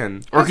games,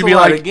 man. Or it could be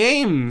like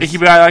games. It could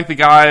be like the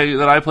guy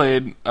that I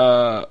played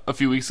a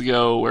few weeks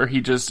ago, where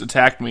he just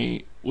attacked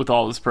me with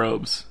all his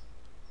probes.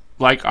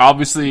 Like,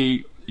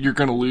 obviously, you're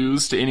going to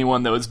lose to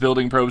anyone that was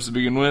building probes to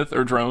begin with,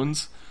 or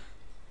drones.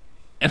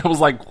 And I was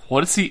like,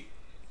 what is he...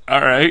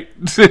 Alright.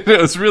 It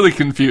was really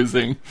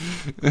confusing.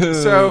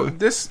 So,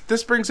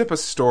 this brings up a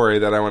story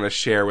that I want to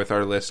share with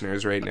our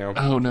listeners right now.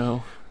 Oh,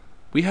 no.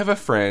 We have a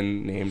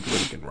friend named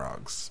Rinken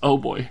Roggs. Oh,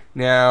 boy.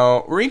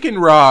 Now, Rinken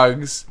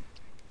Roggs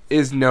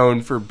is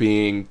known for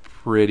being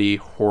pretty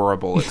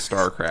horrible at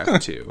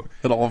StarCraft 2.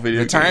 At all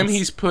video games. The time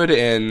he's put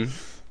in,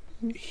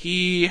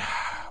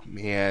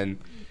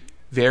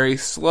 very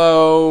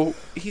slow.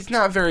 He's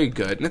not very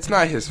good, and it's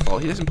not his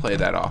fault. He doesn't play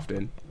that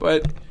often.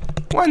 But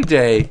one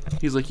day,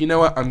 he's like, you know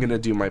what? I'm going to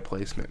do my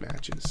placement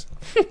matches.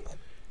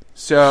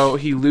 So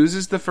he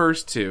loses the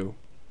first 2.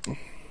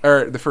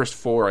 Or the first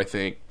 4, I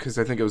think, because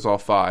I think it was all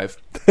 5.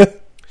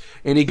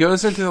 And he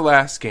goes into the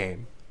last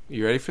game.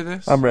 You ready for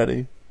this? I'm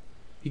ready.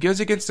 He goes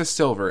against a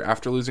silver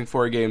after losing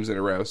 4 games in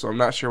a row, so I'm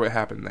not sure what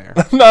happened there.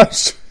 I'm not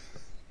sure.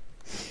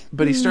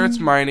 But he starts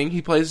mining.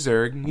 He plays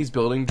Zerg. And he's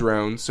building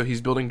drones, so he's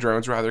building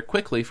drones rather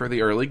quickly for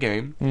the early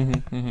game.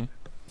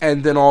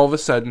 And then all of a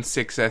sudden,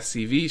 6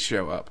 SCVs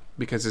show up,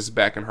 because this is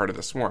back in Heart of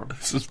the Swarm.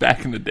 This was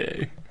back in the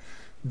day.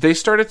 They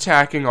start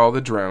attacking all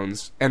the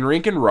drones, and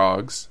Rinken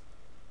Roggs...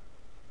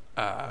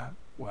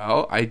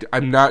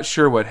 I'm not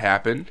sure what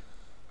happened.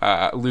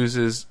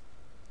 Loses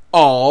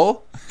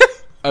all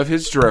of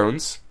his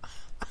drones.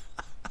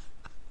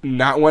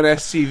 Not one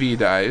SCV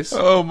dies.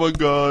 Oh my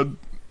god.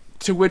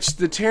 To which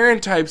the Terran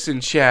types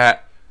in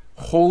chat,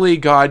 "Holy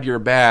God, you're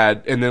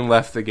bad," and then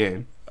left the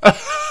game.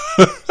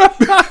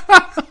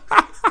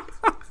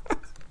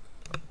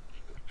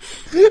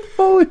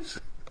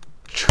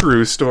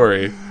 True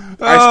story.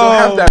 I still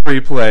have that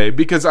replay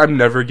because I'm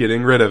never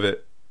getting rid of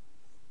it.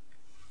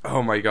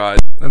 Oh my god.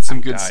 That's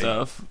some good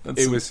stuff.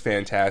 It was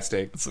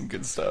fantastic. That's some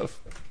good stuff.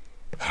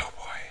 Oh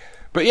boy.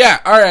 But yeah,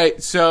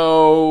 alright,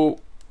 so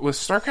with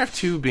StarCraft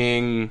 2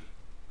 being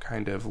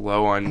kind of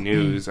low on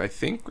news, I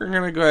think we're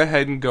going to go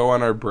ahead and go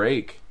on our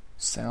break.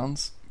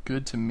 Sounds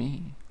good to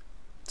me.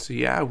 So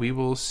yeah, we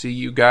will see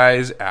you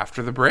guys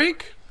after the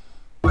break.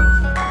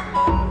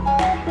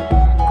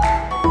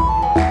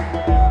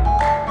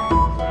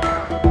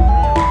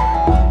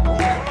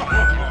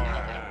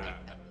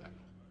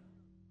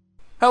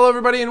 Hello,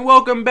 everybody, and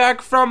welcome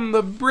back from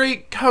the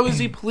break.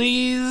 Cozy,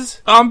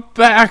 please. I'm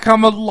back.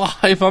 I'm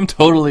alive. I'm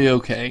totally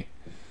okay.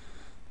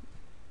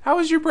 How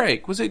was your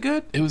break? Was it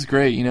good? It was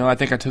great. You know, I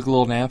think I took a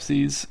little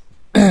napsies.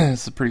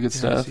 It's pretty good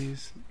stuff.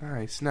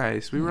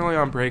 Nice. We were only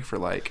on break for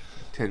like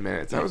 10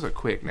 minutes. That was a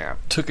quick nap.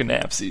 Took a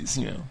napsies,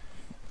 you know.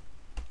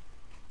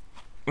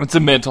 It's a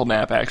mental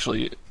nap,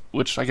 actually.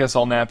 which I guess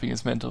all napping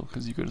is mental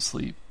because you go to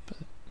sleep. But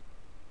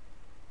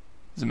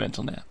it's a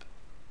mental nap.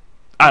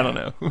 I don't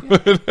know.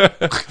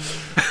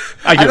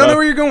 I don't know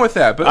where you're going with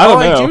that, but all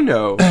I do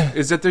know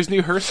is that there's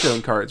new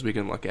Hearthstone cards we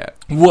can look at.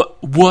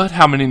 What?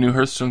 How many new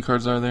Hearthstone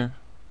cards are there?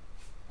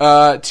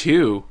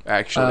 2,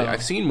 actually.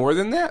 I've seen more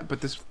than that,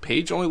 but this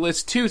page only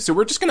lists 2, so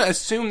we're just going to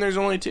assume there's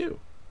only 2.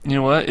 You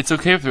know what? It's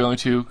okay if there are only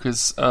 2,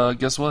 because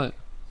guess what?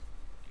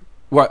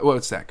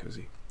 What's that,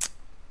 Cozy?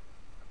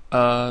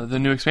 The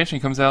new expansion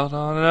comes out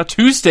on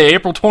Tuesday,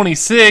 April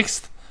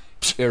 26th.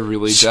 It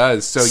really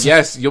does. So,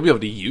 yes, you'll be able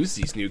to use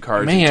these new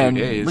cards in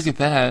 2 days. Look at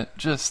that.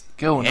 Just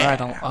going right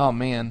on. Oh,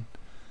 man.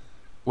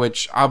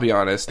 Which, I'll be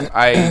honest,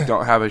 I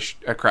don't have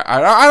a crap. I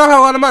don't have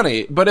a lot of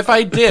money, but if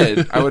I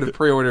did, I would have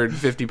pre-ordered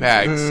 50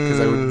 packs, because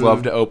I would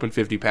love to open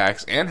 50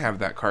 packs and have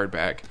that card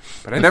back.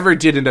 But I never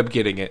did end up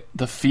getting it.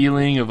 The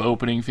feeling of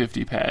opening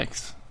 50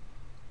 packs.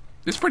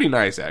 It's pretty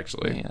nice,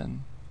 actually.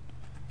 Man.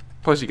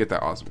 Plus, you get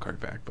that awesome card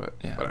back, but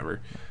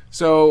whatever.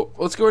 So,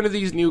 let's go into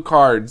these new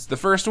cards. The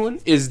first one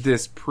is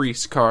this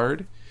Priest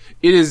card.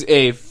 It is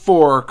a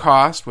 4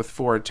 cost with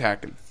 4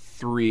 attack and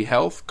 3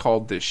 health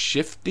called the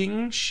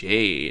Shifting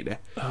Shade.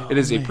 It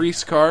is a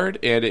Priest card,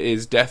 and it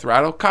is Death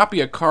Rattle.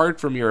 Copy a card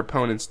from your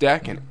opponent's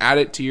deck and add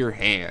it to your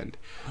hand.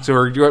 So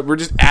we're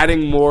just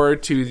adding more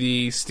to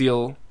the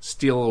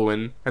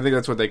Steelowin. I think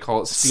that's what they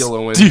call it,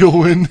 Steelowin.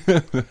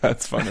 Steelowin.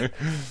 That's funny.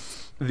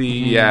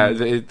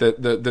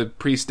 The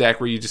Priest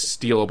deck where you just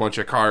steal a bunch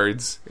of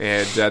cards,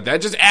 and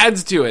that just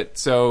adds to it.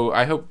 So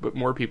I hope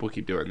more people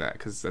keep doing that,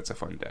 because that's a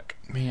fun deck.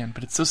 Man,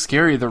 but it's so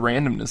scary, the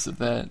randomness of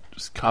that.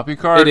 Just copy a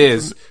card. It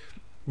is.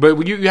 But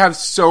when you have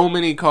so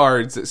many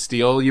cards that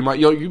steal,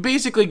 you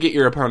basically get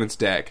your opponent's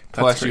deck,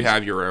 plus you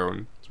have your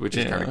own, which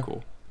is kind of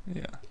cool.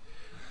 Yeah.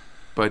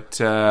 But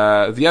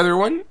the other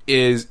one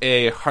is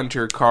a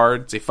Hunter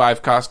card. It's a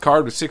 5-cost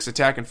card with 6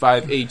 attack and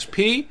 5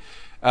 HP.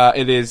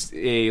 It is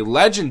a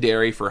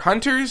legendary for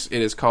hunters.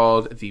 It is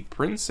called the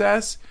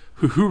Princess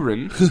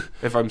Huhurin,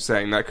 if I'm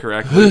saying that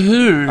correctly.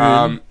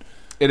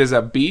 It is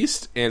a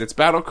beast, and its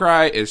battle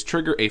cry is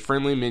trigger a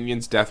friendly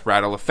minion's death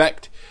rattle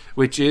effect,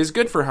 which is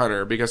good for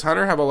Hunter, because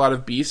Hunter have a lot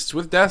of beasts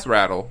with death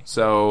rattle.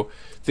 So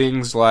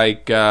things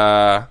like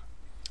what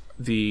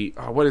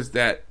is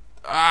that?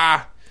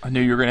 I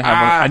knew you were gonna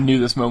have. I knew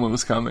this moment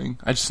was coming.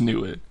 I just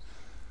knew it.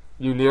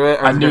 You knew it.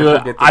 I knew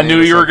it. I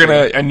knew you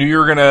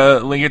were gonna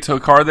link it to a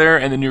card there,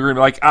 and then you were gonna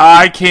be like,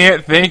 I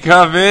can't think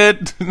of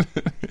it.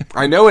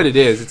 I know what it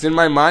is. It's in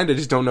my mind. I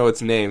just don't know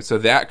its name. So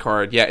that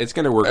card, it's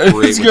gonna work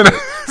great. It's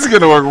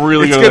gonna work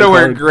really good. It's gonna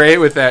work great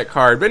with that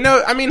card. But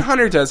no, I mean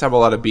Hunter does have a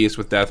lot of beasts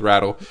with Death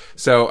Rattle,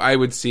 so I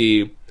would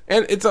see,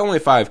 and it's only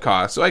 5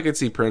 costs, so I could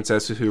see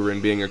Princess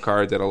Huhurin being a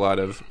card that a lot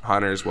of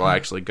Hunters will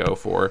actually go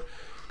for,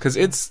 because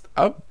it's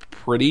a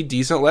pretty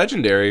decent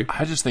legendary.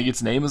 I just think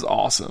its name is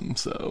awesome.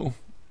 So.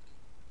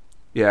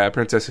 Yeah,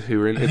 Princess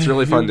Huhurin. It's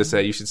really fun to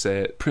say. You should say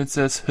it.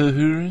 Princess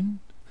Huhurin?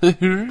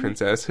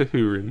 Princess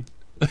Huhurin.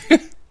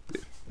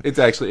 It's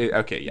actually...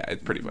 Okay, yeah,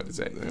 it's pretty fun to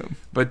say. Yeah.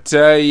 But,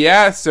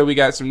 so we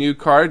got some new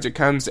cards. It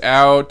comes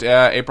out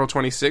April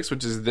 26th,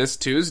 which is this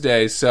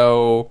Tuesday.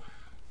 So,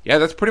 yeah,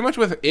 that's pretty much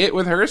with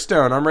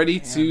Hearthstone. I'm ready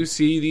to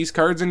see these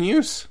cards in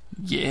use.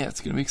 Yeah, it's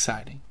going to be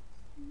exciting.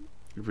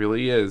 It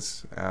really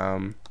is.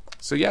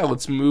 So, yeah,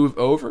 let's move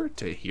over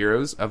to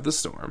Heroes of the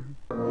Storm.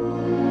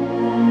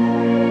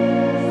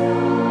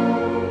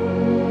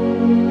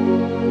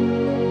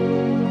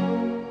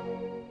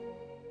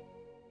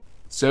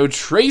 So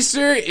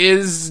Tracer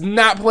is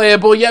not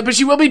playable yet, but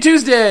she will be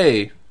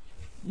Tuesday.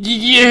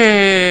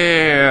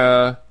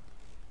 Yeah.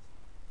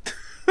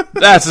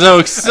 That's so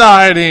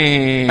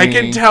exciting. I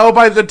can tell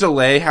by the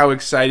delay how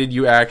excited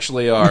you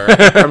actually are.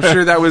 I'm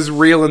sure that was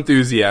real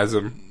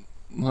enthusiasm.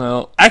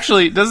 Well,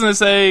 actually, doesn't it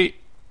say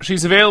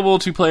she's available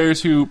to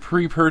players who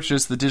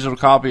pre-purchase the digital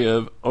copy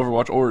of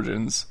Overwatch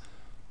Origins,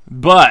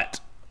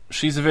 but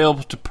she's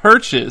available to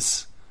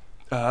purchase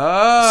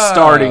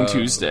starting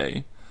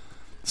Tuesday.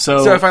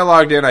 So if I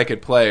logged in, I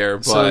could play her.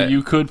 But so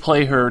you could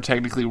play her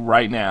technically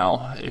right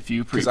now if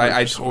you pre-purchase. Because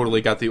I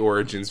totally got the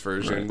Origins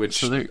version, right.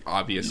 Which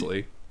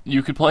obviously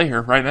you could play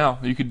her right now.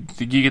 You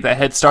get that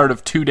head start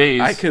of 2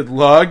 days. I could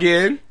log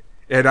in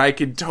and I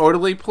could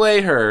totally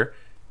play her.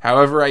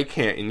 However, I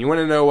can't, and you want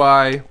to know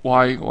why?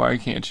 Why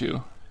can't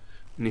you?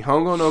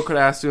 Nihongo no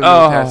kurasu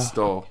no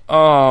testo.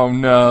 Oh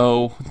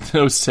no,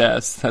 those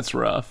tests. That's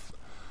rough.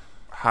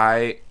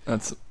 Hi.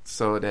 That's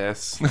so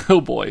desu.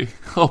 Oh boy.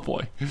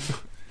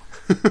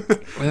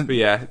 But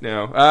yeah,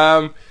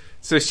 no.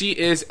 So she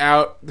is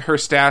out. Her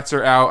stats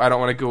are out. I don't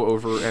want to go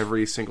over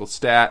every single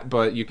stat,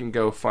 but you can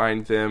go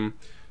find them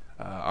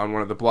on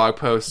one of the blog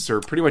posts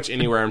or pretty much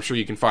anywhere. I'm sure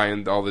you can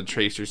find all the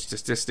Tracer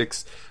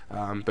statistics.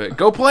 But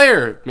go play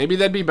her. Maybe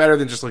that'd be better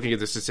than just looking at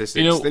the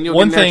statistics. Then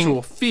you'll get an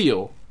actual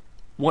feel.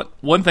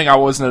 One thing I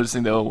was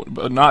noticing, though,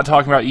 not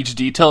talking about each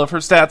detail of her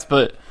stats,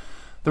 but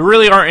there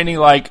really aren't any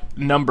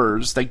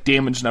numbers,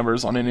 damage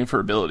numbers on any of her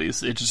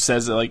abilities. It just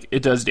says that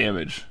it does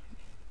damage.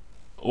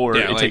 Or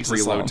it takes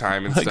reload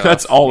time and stuff.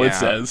 That's all it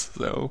says.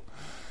 So,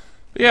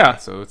 yeah.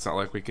 So it's not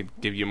like we could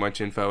give you much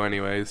info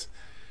anyways.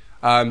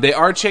 They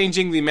are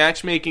changing the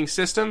matchmaking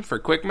system for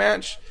quick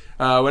match.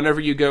 Whenever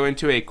you go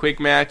into a quick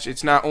match,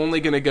 it's not only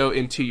going to go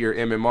into your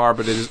MMR,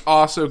 but it is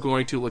also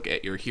going to look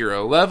at your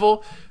hero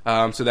level.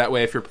 So that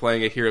way, if you're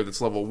playing a hero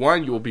that's level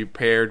 1, you will be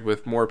paired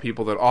with more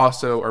people that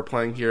also are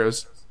playing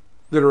heroes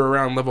that are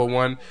around level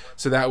 1.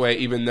 So that way,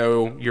 even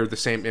though you're the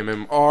same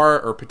MMR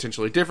or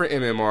potentially different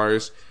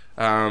MMRs,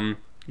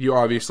 you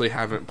obviously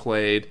haven't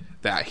played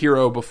that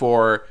hero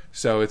before,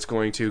 so it's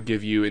going to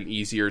give you an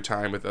easier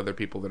time with other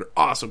people that are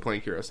also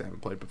playing heroes that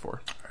haven't played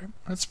before.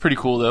 That's pretty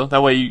cool, though.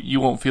 That way you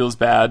won't feel as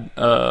bad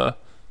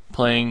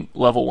playing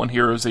level 1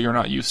 heroes that you're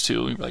not used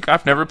to. You're like,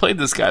 I've never played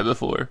this guy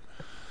before.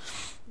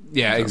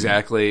 Yeah,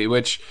 exactly.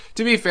 Which,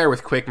 to be fair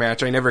with Quick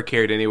Match, I never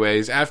cared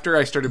anyways. After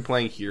I started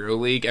playing Hero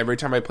League, every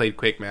time I played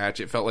Quick Match,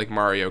 it felt like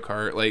Mario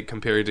Kart, like,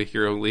 compared to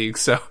Hero League.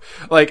 So,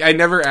 like, I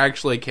never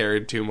actually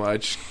cared too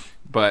much.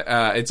 But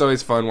it's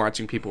always fun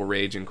watching people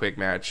rage in Quick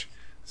Match.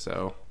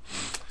 So,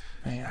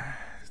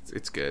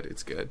 it's good.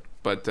 It's good.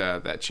 But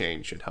that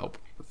change should help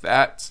with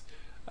that.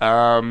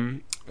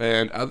 And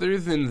other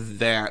than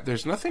that,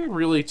 there's nothing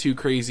really too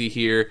crazy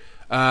here.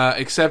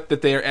 Except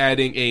that they are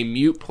adding a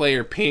mute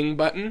player ping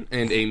button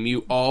and a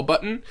mute all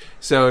button.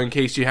 So in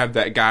case you have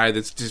that guy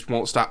that just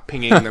won't stop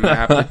pinging the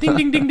map, like ding,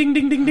 ding, ding, ding,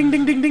 ding, ding, ding,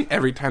 ding, ding, ding,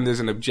 every time there's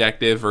an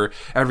objective or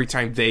every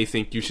time they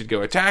think you should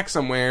go attack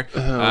somewhere,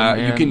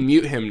 you can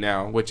mute him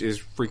now, which is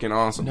freaking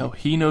awesome. No,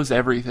 he knows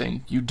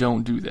everything. You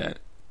don't do that.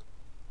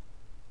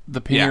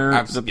 The pinger,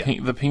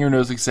 the pinger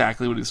knows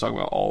exactly what he's talking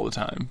about all the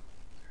time.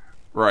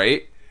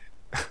 Right?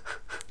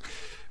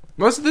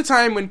 Most of the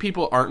time when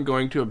people aren't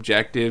going to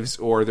objectives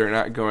or they're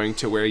not going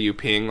to where you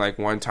ping like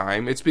one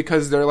time, it's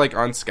because they're like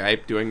on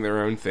Skype doing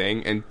their own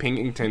thing, and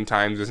pinging 10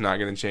 times is not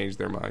going to change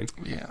their mind.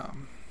 Yeah,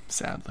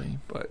 sadly.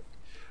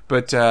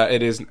 But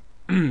it is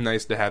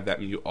nice to have that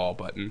mute all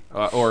button,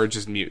 or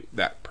just mute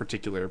that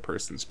particular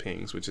person's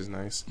pings, which is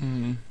nice.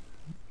 Mm.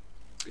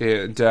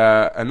 And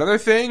another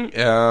thing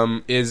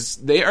is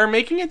they are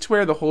making it to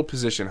where the hold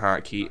position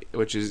hotkey,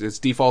 which is it's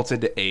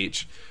defaulted to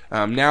H,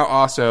 now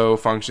also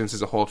functions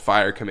as a hold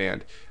fire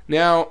command.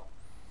 Now,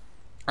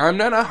 I'm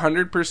not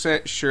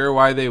 100% sure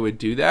why they would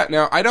do that.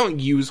 Now, I don't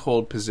use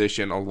hold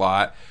position a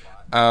lot,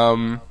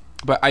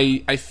 but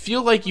I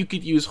feel like you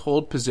could use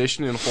hold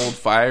position and hold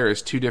fire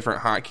as two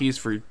different hotkeys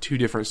for two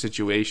different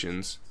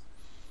situations.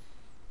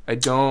 I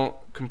don't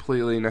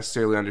completely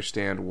necessarily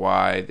understand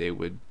why they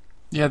would.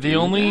 Yeah, the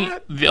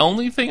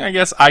only thing I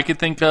guess I could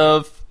think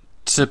of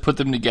to put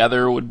them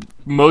together would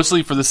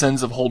mostly for the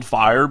sense of hold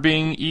fire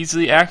being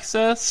easy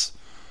access,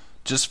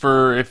 just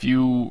for if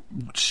you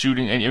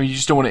shooting, I mean, you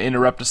just don't want to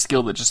interrupt a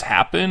skill that just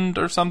happened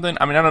or something.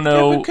 I mean, I don't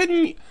know. Yeah,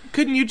 but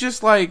couldn't you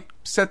just like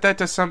set that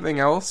to something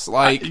else?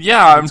 Like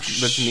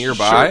that's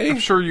nearby. I'm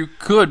sure you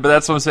could, but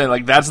that's what I'm saying.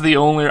 Like that's the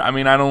only. I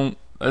mean,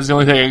 that's the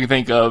only thing I can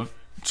think of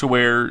to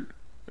where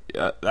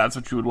that's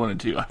what you would want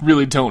to do. I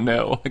really don't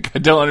know. Like I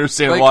don't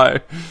understand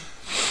why.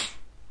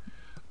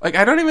 Like,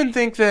 I don't even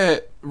think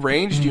that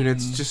ranged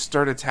units just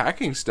start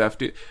attacking stuff,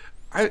 dude.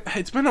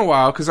 It's been a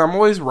while, because I'm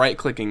always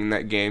right-clicking in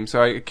that game,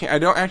 so I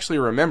don't actually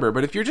remember.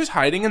 But if you're just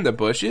hiding in the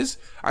bushes,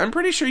 I'm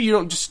pretty sure you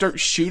don't just start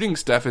shooting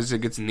stuff as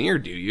it gets near,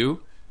 do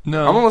you?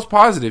 No. I'm almost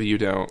positive you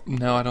don't.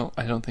 No, I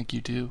don't think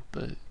you do,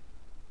 but...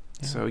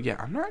 Yeah. So, yeah,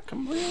 I'm not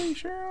completely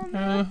sure on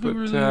that. Who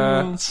really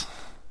knows?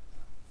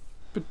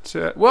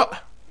 But, well...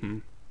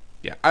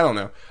 Yeah, I don't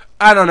know.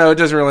 It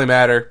doesn't really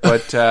matter,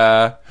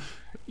 but...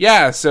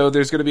 Yeah, so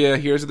there's going to be a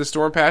Heroes of the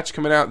Storm patch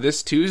coming out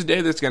this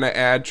Tuesday that's going to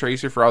add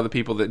Tracer for all the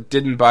people that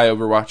didn't buy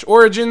Overwatch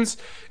Origins,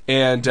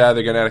 and they're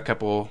going to add a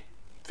couple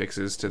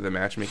fixes to the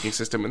matchmaking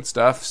system and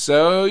stuff.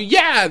 So,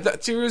 yeah,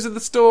 that's Heroes of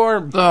the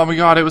Storm. Oh my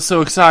god, it was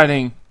so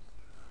exciting.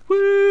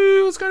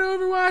 Woo, let's go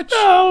to Overwatch.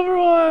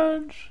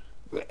 Overwatch.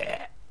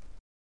 Blech.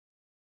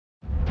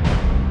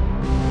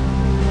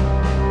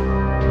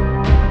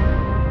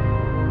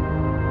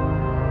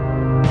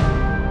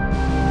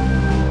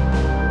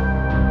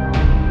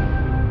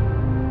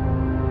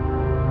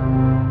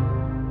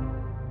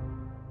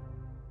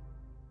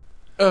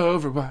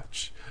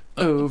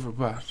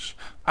 Overwatch.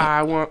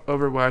 I want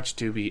Overwatch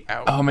to be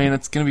out. Oh man,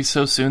 it's gonna be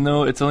so soon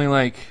though. It's only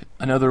like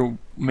another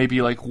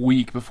maybe like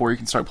week before you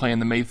can start playing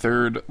the May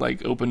 3rd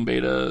like open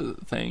beta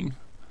thing.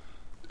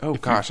 Oh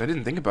gosh, I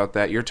didn't think about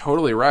that. You're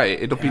totally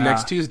right. It'll be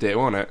next Tuesday,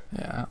 won't it?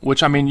 Yeah.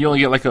 Which I mean, you only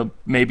get like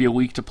maybe a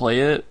week to play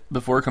it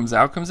before it comes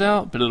out,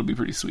 but it'll be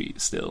pretty sweet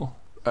still.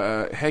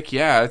 Heck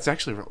yeah, it's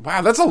actually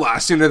wow. That's a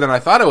lot sooner than I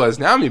thought it was.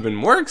 Now I'm even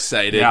more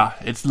excited. Yeah,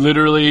 it's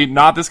literally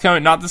not this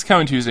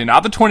coming Tuesday,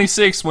 not the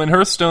 26th when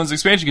Hearthstone's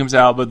expansion comes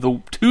out, but the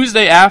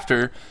Tuesday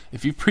after.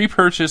 If you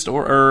pre-purchased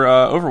or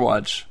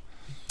Overwatch,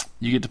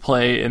 you get to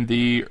play in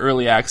the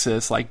early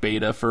access like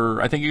beta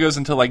for I think it goes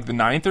until like the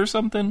 9th or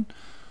something.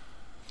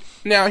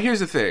 Now here's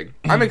the thing: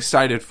 I'm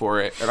excited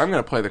for it, and I'm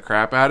gonna play the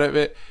crap out of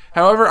it.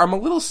 However, I'm a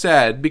little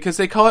sad because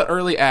they call it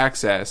early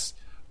access.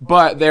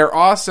 But they're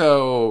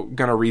also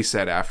going to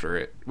reset after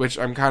it, which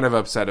I'm kind of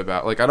upset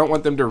about. Like, I don't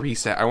want them to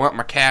reset. I want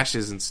my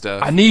caches and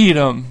stuff. I need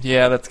them.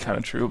 Yeah, that's kind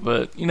of true.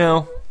 But,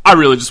 I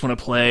really just want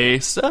to play,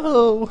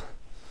 so...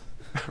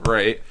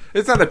 Right.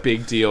 It's not a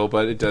big deal,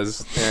 but it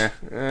does.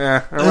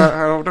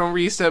 I don't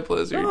reset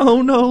Blizzard.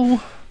 Oh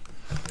no.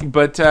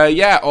 But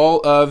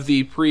all of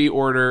the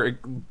pre-order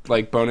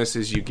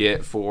bonuses you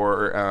get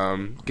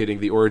for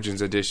getting the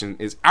Origins edition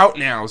is out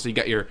now. So you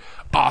got your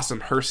awesome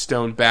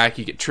Hearthstone back.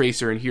 You get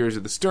Tracer and Heroes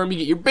of the Storm. You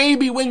get your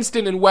baby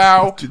Winston and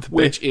WoW,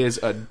 which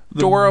is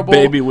adorable. The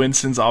baby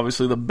Winston's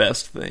obviously the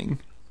best thing.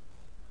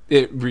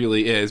 It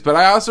really is. But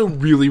I also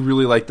really,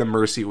 really like the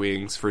Mercy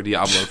Wings for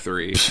Diablo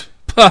 3.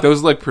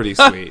 Those look pretty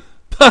sweet.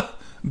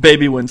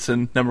 Baby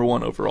Winston, number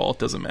 1 overall. It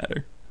doesn't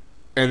matter.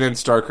 And then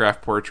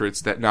StarCraft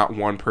portraits that not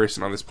one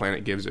person on this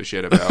planet gives a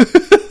shit about.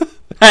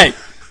 Hey,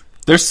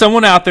 there's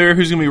someone out there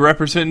who's going to be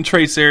representing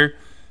Tracer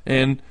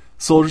and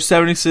Soldier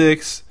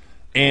 76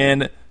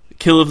 and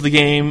Kill of the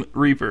Game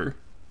Reaper.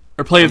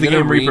 Or Play of the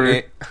Game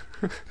Reaper.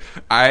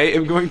 I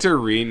am going to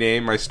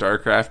rename my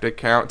StarCraft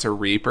account to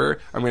Reaper.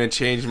 I'm going to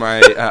change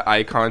my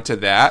icon to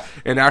that.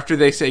 And after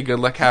they say good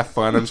luck, have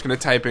fun, I'm just going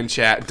to type in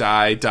chat,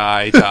 die,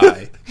 die,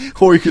 die.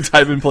 Or you could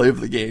type in Play of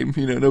the Game.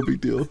 No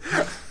big deal.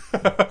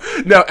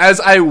 No,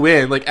 as I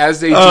win, as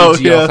they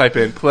GG, I'll type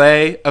in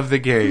play of the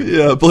game.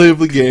 Yeah, play of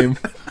the game.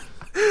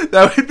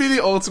 That would be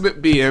the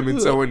ultimate BM,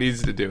 and someone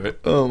needs to do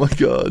it. Oh my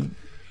god.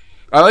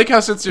 I like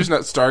how since there's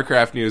not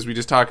StarCraft news, we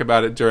just talk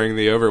about it during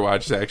the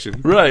Overwatch section.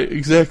 Right,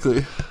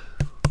 exactly.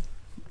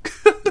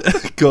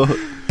 Go.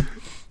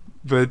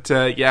 But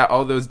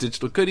all those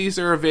digital goodies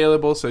are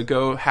available, so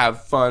go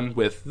have fun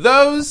with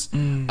those.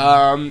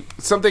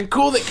 Something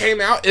cool that came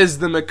out is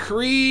the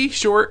McCree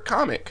short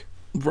comic.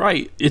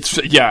 Right.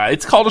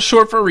 It's called a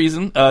short for a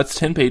reason. It's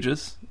 10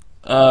 pages.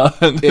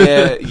 And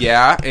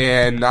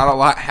not a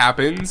lot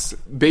happens.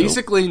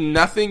 Basically,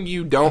 nothing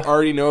you don't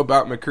already know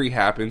about McCree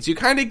happens. You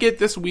kind of get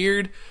this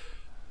weird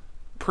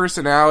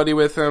personality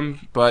with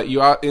him, but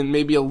and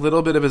maybe a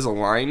little bit of his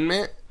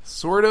alignment,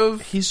 sort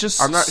of.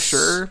 I'm not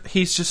sure.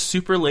 He's just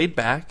super laid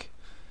back.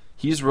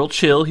 He's real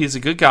chill. He's a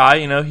good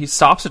guy. He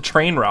stops a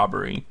train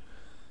robbery.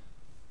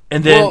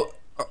 And then...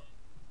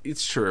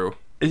 it's true.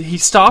 He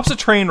stops a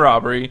train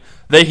robbery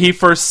that he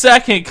for a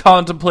second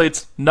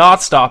contemplates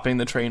not stopping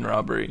the train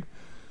robbery.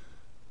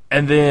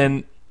 And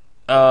then,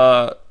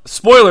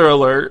 spoiler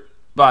alert,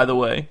 by the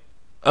way,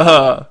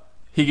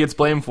 he gets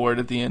blamed for it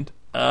at the end.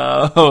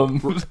 Right,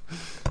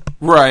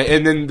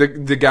 and then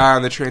the guy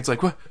on the train's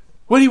like, what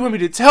do you want me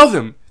to tell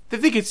them? They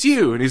think it's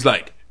you. And he's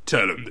like,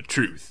 tell them the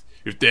truth.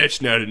 If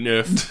that's not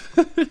enough,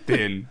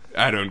 then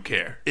I don't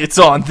care. It's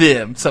on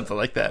them, something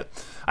like that.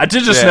 I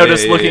did just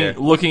notice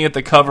looking at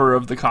the cover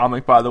of the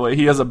comic, by the way,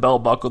 he has a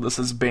belt buckle that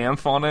says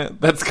Banff on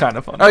it. That's kind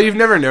of funny. Oh, you've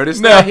never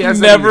noticed that? No, he has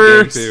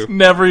never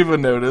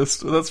even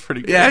noticed. That's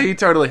pretty good. Yeah, he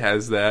totally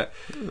has that.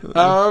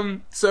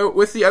 So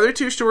with the other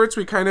two shorts,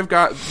 we kind of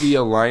got the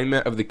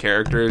alignment of the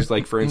characters.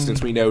 Like, for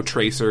instance, we know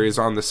Tracer is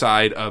on the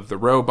side of the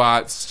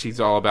robots. She's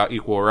all about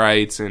equal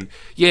rights and,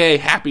 yay,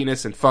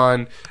 happiness and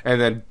fun.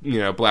 And then,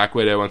 Black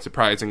Widow,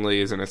 unsurprisingly,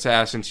 is an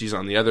assassin. She's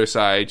on the other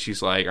side.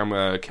 She's like, I'm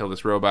going to kill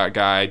this robot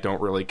guy.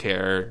 Don't really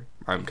care.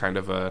 I'm kind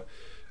of a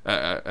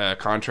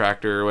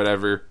contractor or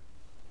whatever.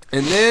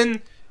 And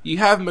then you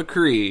have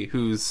McCree,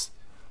 who's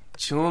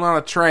chilling on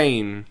a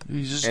train,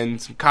 and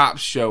some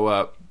cops show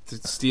up to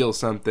steal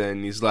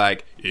something. He's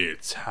like,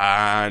 it's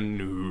high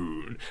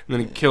noon. And then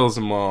he kills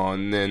them all,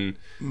 and then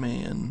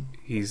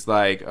he's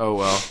like, oh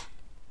well.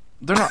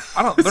 They're not.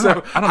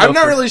 I'm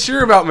not really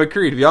sure about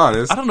McCree, to be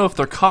honest. I don't know if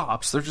they're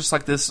cops. They're just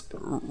like this.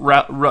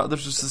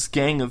 There's just this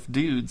gang of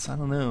dudes. I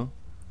don't know.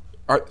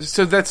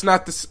 So that's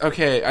not this.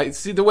 Okay, I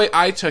see. The way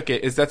I took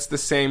it is that's the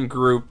same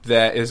group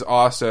that is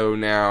also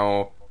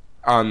now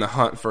on the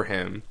hunt for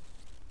him.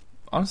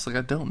 Honestly,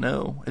 I don't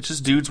know. It's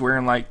just dudes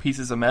wearing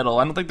pieces of metal.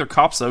 I don't think they're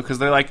cops though, because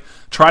they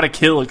try to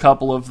kill a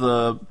couple of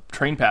the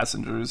train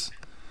passengers.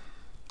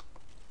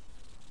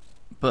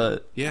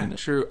 But yeah,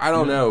 true. I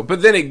don't know.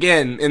 But then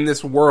again, in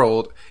this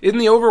world, in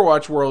the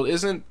Overwatch world,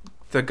 isn't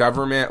the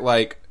government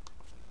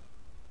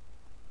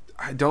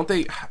don't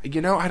they?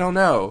 I don't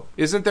know.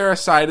 Isn't there a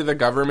side of the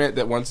government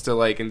that wants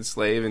to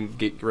enslave and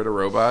get rid of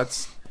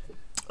robots?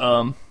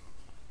 I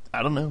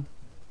don't know.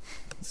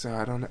 So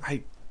I don't know.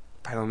 I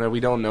don't know. We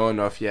don't know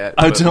enough yet.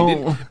 I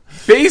don't.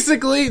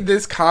 Basically,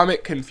 this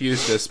comic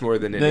confused us more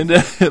than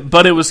anything.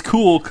 But it was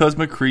cool because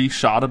McCree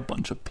shot a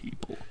bunch of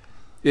people.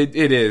 It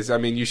is. I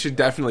mean, you should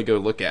definitely go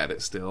look at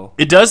it still.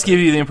 It does give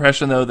you the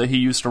impression, though, that he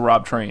used to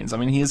rob trains. I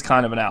mean, he is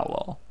kind of an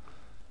outlaw.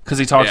 Because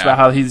he talks about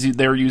how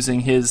they're using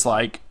his,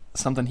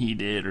 something he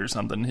did or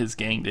something his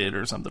gang did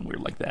or something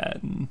weird like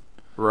that.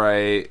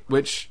 Right.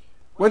 Which,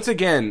 once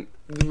again,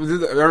 I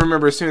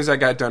remember as soon as I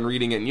got done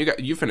reading it, and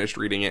you finished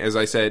reading it, as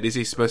I said, is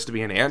he supposed to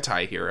be an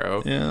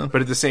anti-hero? Yeah.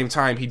 But at the same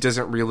time, he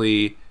doesn't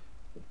really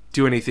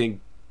do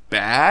anything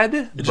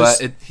bad,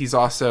 he's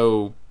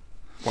also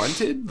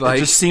wanted. It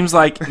just seems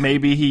like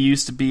maybe he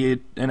used to be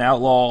an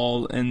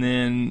outlaw, and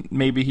then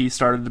maybe he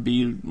started to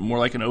be more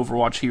like an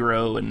Overwatch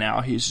hero, and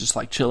now he's just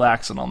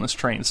chillaxing on this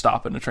train,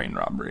 stopping a train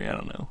robbery. I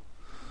don't know.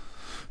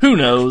 Who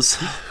knows?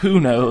 Who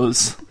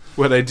knows?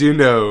 What I do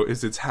know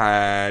is it's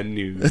high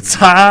noon. It's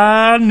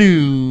high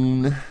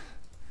noon.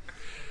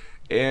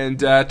 And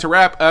to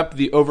wrap up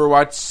the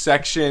Overwatch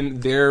section,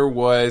 there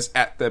was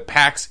at the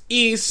PAX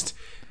East,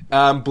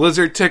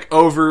 Blizzard took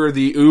over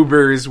the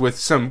Ubers with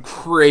some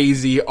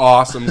crazy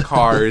awesome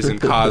cars and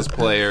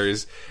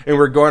cosplayers, and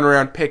we're going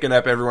around picking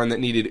up everyone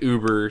that needed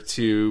Uber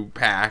to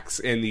PAX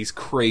in these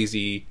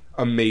crazy,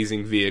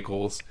 amazing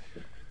vehicles.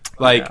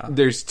 Like,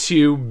 there's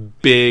 2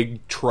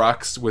 big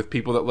trucks with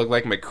people that look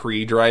like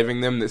McCree driving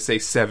them that say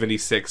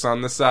 76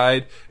 on the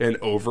side in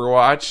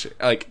Overwatch,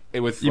 like,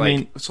 with,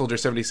 Soldier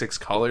 76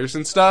 colors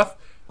and stuff.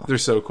 They're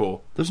so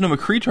cool. There's no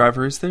McCree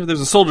driver, is there?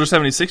 There's a Soldier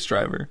 76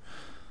 driver.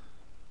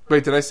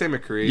 Wait, did I say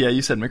McCree? Yeah,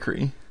 you said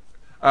McCree.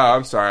 Oh,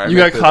 I'm sorry. You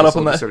got caught up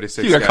on that.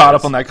 You got caught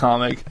up on that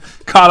comic.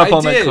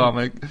 That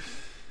comic.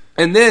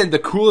 And then the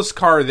coolest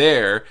car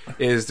there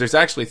is there's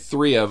actually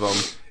 3 of them.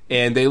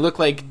 And they look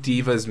like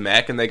Diva's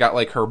mech, and they got,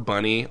 like, her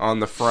bunny on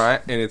the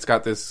front, and it's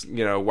got this,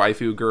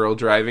 waifu girl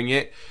driving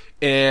it.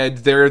 And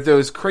they're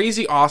those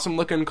crazy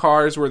awesome-looking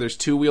cars where there's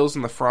 2 wheels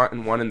in the front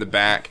and 1 in the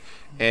back.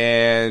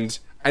 And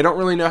I don't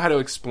really know how to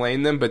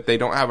explain them, but they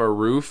don't have a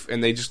roof,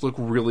 and they just look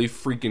really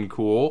freaking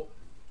cool.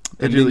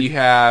 And then you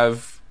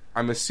have...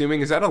 I'm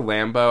assuming, is that a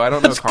Lambo? I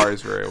don't know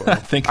cars very well.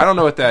 I don't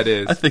know what that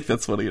is. I think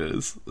that's what it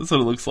is. That's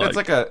what it looks like.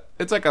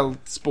 It's like a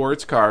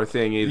sports car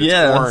thingy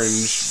that's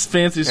orange.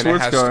 Fancy sports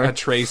car. And it has a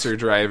tracer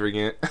driving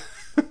it.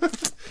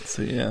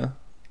 So, yeah.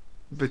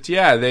 But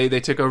yeah, they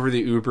took over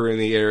the Uber in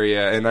the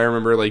area, and I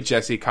remember, like,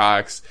 Jesse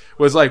Cox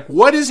was like,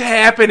 "What is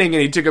happening?"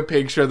 And he took a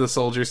picture of the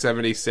Soldier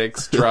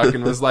 76 truck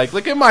and was like,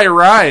 "Look at my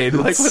ride.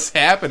 Like, what's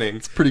happening?"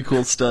 It's pretty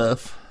cool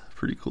stuff.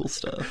 Pretty cool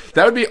stuff.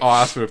 That would be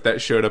awesome if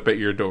that showed up at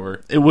your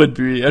door. It would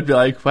be. I'd be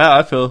like, wow,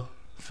 I feel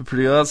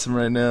pretty awesome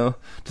right now.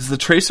 Does the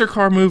tracer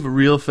car move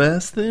real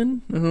fast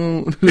then?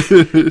 Oh.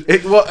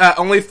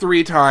 Only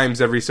 3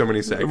 times every so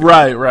many seconds.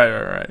 Right.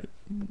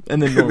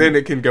 And then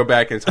it can go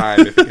back in time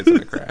if it gets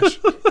in a crash.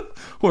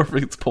 Or if it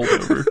gets pulled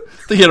over.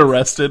 They get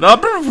arrested.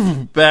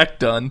 Back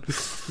done.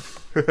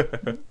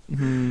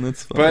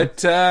 That's fun.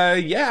 But,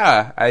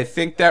 yeah, I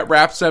think that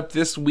wraps up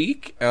this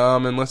week.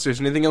 Unless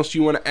there's anything else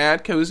you want to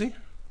add, Cozy?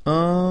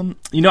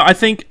 I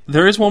think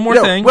there is one more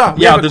thing. Well,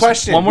 we have a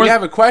question. We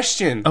have a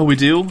question. Oh, we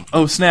do?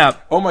 Oh,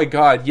 snap. Oh, my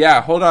God.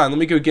 Yeah, hold on. Let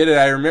me go get it.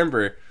 I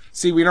remember.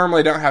 See, we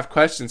normally don't have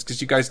questions because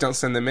you guys don't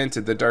send them in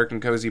to the Dark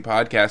and Cozy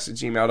Podcast at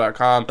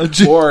gmail.com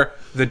or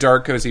the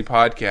Dark Cozy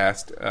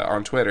Podcast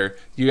on Twitter.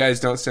 You guys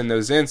don't send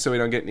those in, so we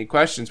don't get any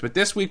questions. But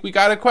this week, we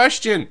got a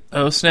question.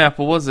 Oh, snap.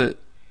 What was it?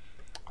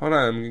 Hold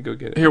on. I'm going to go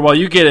get it. Here, while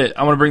you get it,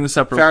 I'm going to bring this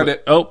up real quick. Found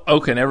it. Oh,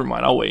 okay. Never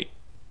mind. I'll wait.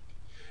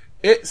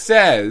 It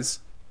says,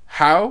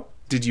 how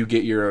did you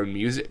get your own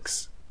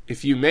musics?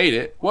 If you made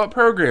it, what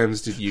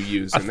programs did you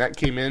use? And that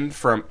came in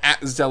from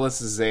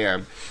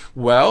 @ZealousZam.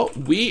 Well,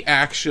 we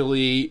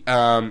actually,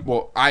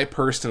 I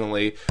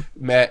personally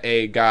met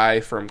a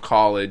guy from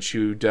college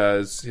who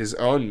does his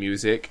own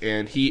music,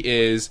 and he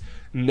is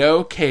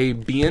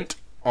NoKBient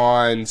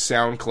on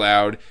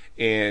SoundCloud,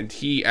 and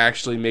he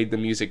actually made the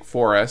music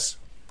for us.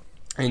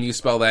 And you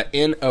spell that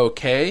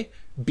NoKBient.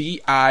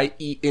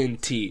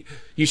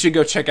 You should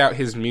go check out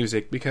his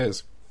music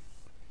because...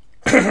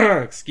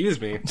 excuse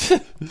me.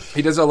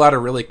 He does a lot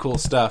of really cool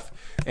stuff,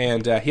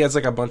 and he has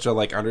like a bunch of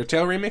like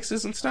Undertale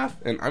remixes and stuff.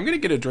 And I'm gonna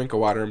get a drink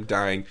of water. I'm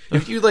dying.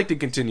 If you'd like to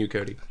continue,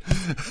 Cody.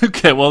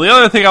 Okay. Well, the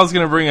other thing I was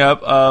gonna bring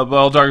up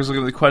while Dark was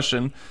looking at the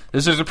question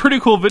is there's a pretty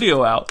cool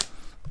video out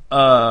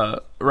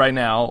right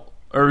now,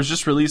 or it was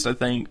just released, I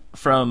think,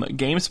 from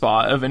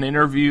GameSpot of an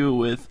interview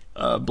with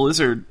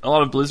Blizzard, a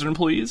lot of Blizzard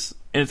employees,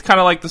 and it's kind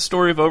of like the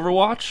story of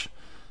Overwatch,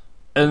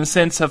 in the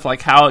sense of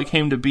like how it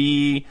came to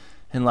be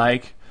and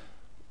like.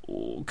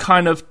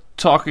 Kind of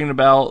talking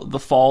about the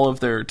fall of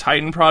their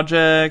Titan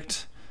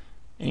project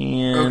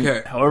and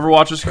how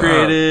Overwatch was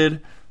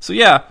created. So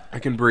yeah, I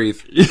can breathe.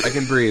 He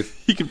can breathe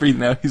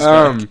now. He's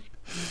back.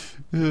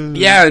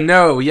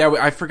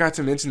 I forgot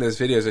to mention those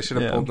videos. I should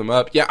have pulled them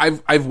up. Yeah,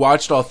 I've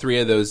watched all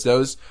 3 of those.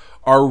 Those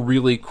are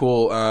really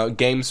cool.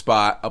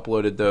 GameSpot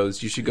uploaded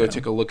those. You should go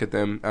take a look at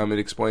them. It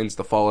explains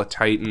the fall of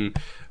Titan,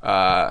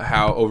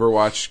 how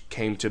Overwatch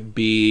came to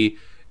be.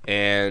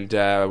 And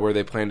where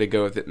they plan to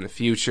go with it in the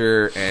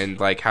future, and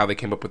like how they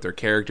came up with their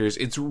characters.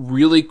 It's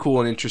really cool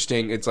and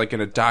interesting. It's like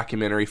in a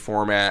documentary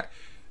format.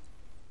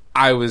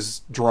 I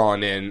was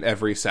drawn in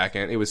every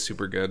second. It was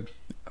super good.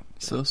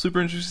 So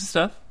super interesting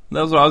stuff.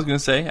 That was what I was going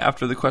to say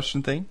after the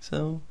question thing.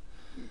 So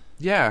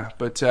yeah,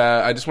 but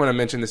I just want to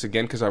mention this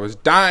again because I was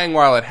dying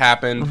while it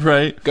happened.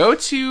 Right. Go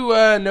to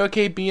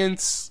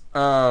NoKBient's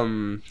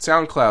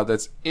SoundCloud.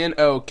 That's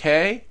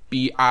NoKBient.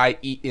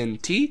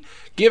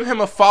 Give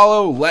him a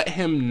follow. Let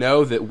him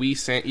know that we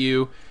sent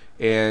you,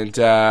 and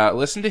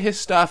listen to his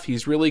stuff.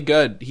 He's really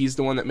good. He's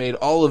the one that made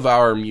all of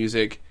our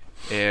music,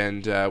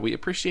 and we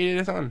appreciate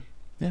it a ton.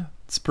 Yeah,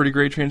 it's pretty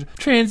great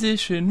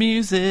transition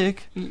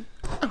music.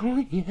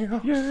 Oh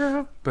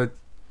yeah. But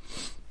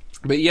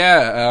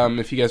yeah,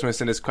 if you guys want to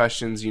send us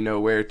questions, you know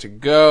where to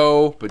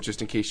go. But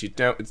just in case you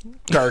don't, it's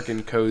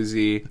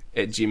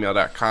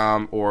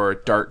darkandcozy@gmail.com or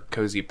Dark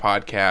Cozy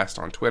Podcast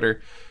on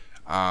Twitter.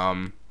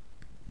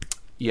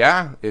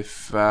 yeah,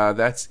 if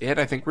that's it,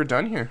 I think we're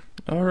done here.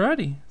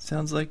 Alrighty.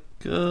 Sounds like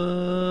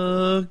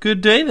a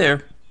good day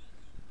there.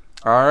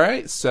 All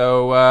right,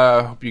 so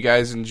hope you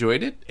guys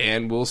enjoyed it,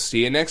 and we'll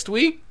see you next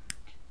week.